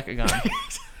a dodecagon.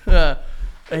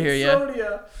 I hear ya.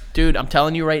 Exodia. Dude, I'm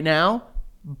telling you right now,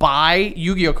 buy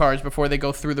Yu-Gi-Oh cards before they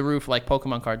go through the roof like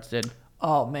Pokemon cards did.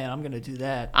 Oh man, I'm gonna do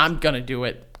that. I'm gonna do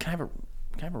it. Can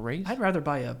I have a raise? I'd rather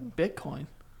buy a Bitcoin.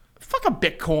 Fuck a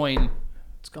Bitcoin.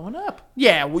 It's going up.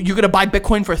 Yeah, well, you're gonna buy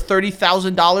Bitcoin for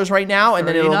 $30,000 right now, and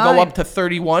then it'll go up to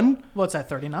 31. What's that?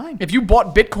 39. If you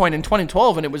bought Bitcoin in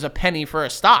 2012 and it was a penny for a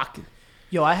stock,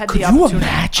 Yo, I had could the you opportunity.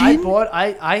 imagine?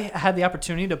 I had the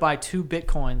opportunity to buy 2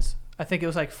 Bitcoins. I think it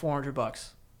was like $400,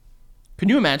 can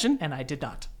you imagine? and I did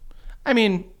not. I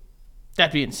mean,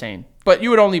 that'd be insane. But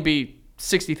you would only be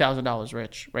 $60,000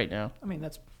 rich right now. I mean,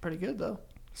 that's pretty good though.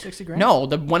 60 grand. No,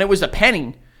 when it was a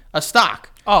penny, a stock,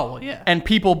 Oh well, yeah. and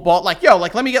people bought like, yo,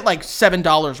 like let me get like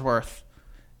 $7 worth,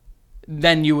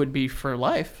 then you would be for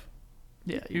life.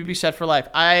 Yeah. You'd be set for life.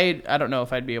 I don't know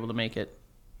if I'd be able to make it.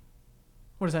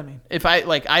 What does that mean? If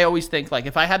I always think like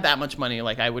if I had that much money,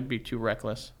 like I would be too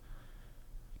reckless.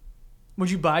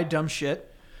 Would you buy dumb shit?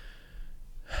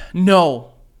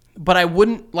 No, but I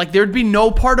wouldn't like. There'd be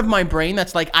no part of my brain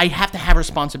that's like I have to have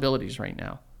responsibilities right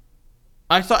now.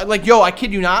 I thought like, yo, I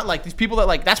kid you not, like these people that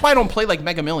like. That's why I don't play like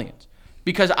Mega Millions,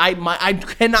 because I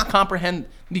cannot comprehend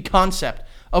the concept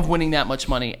of winning that much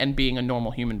money and being a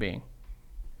normal human being.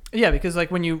 Yeah, because like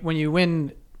when you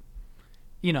win,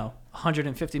 you know,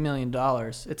 $150 million,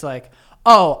 it's like,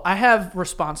 oh, I have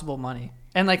responsible money,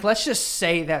 and like let's just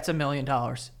say that's $1 million.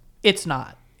 It's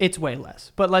not. It's way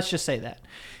less. But let's just say that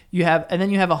and then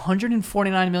you have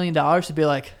 $149 million to be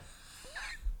like,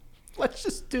 let's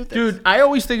just do this. Dude, I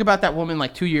always think about that woman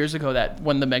like 2 years ago that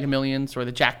won the Mega Millions or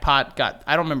the jackpot got.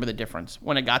 I don't remember the difference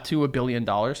when it got to $1 billion.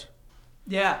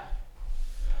 Yeah.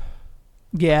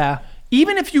 Yeah.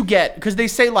 Even if you get, because they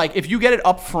say like if you get it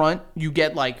up front, you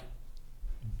get like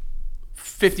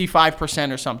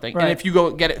 55% or something, Right. and if you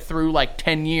go get it through like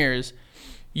 10 years,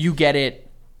 you get it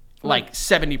like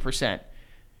 70%.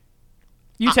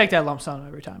 You take that lump sum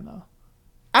every time though.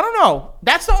 I don't know.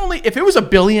 That's the only. If it was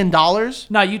 $1 billion,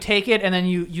 No, you take it and then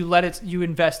you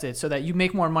invest it so that you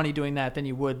make more money doing that than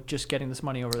you would just getting this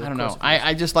money over the I don't course know. of years.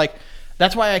 I just like.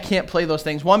 That's why I can't play those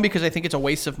things. One, because I think it's a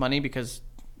waste of money because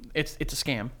it's a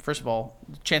scam. First of all,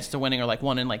 the chances of winning are like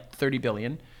 1 in like 30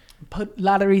 billion. Put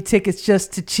lottery tickets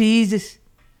just to cheese.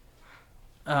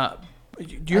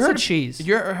 You heard cheese.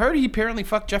 You heard he apparently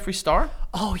fucked Jeffree Star?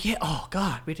 Oh yeah. Oh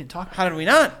god, we didn't talk about How did we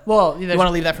not? Well, You want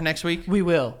to leave that for next week? we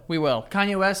will. We will.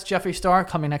 Kanye West, Jeffree Star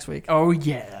coming next week. Oh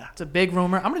yeah. It's a big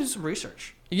rumor. I'm gonna do some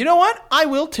research. You know what? I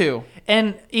will too.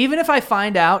 And even if I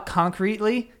find out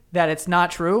concretely that it's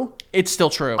not true, It's still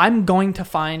true. I'm going to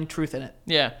find truth in it.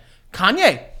 Yeah.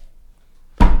 Kanye,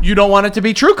 you don't want it to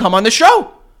be true? Come on the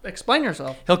show. Explain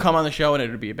yourself. He'll come on the show and it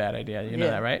would be a bad idea. You know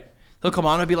Yeah. that, right? He'll come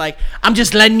on and be like, I'm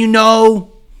just letting you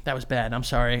know. That was bad. I'm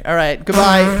sorry. All right.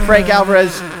 Goodbye. Frank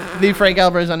Alvarez. The Frank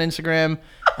Alvarez on Instagram.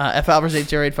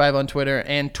 FAlvarez8085 on Twitter.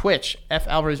 And Twitch.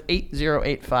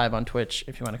 FAlvarez8085 on Twitch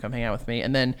if you want to come hang out with me.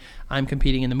 And then I'm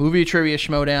competing in the Movie Trivia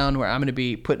Schmodown where I'm going to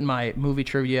be putting my movie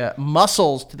trivia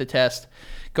muscles to the test.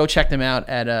 Go check them out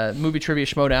at Movie Trivia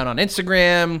Schmodown on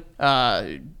Instagram,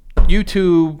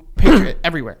 YouTube, Patreon,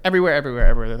 everywhere.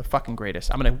 They're the fucking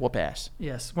greatest. I'm going to whoop ass.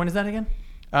 Yes. When is that again?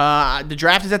 The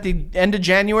draft is at the end of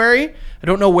January. I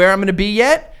don't know where I'm going to be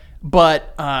yet,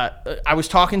 but I was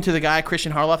talking to the guy,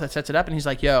 Christian Harloff, that sets it up, and he's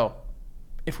like, yo,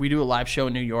 if we do a live show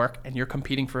in New York and you're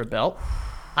competing for a belt,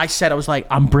 I was like,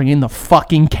 I'm bringing the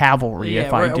fucking cavalry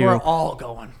if I do. We're all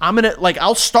going. I'm going to, like,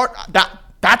 I'll start,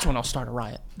 that's when I'll start a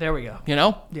riot. There we go. You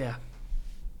know? Yeah.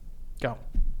 Go.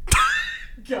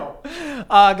 Go.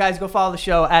 Guys, go follow the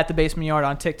show at The Basement Yard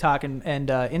on TikTok and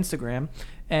Instagram.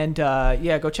 And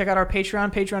yeah, go check out our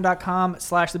Patreon,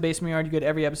 patreon.com/The Basement Yard. You get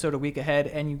every episode a week ahead,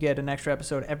 and you get an extra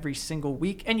episode every single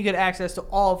week. And you get access to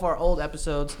all of our old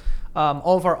episodes,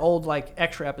 all of our old like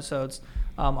extra episodes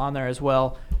on there as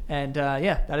well. And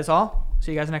yeah, that is all.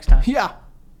 See you guys next time. Yeah.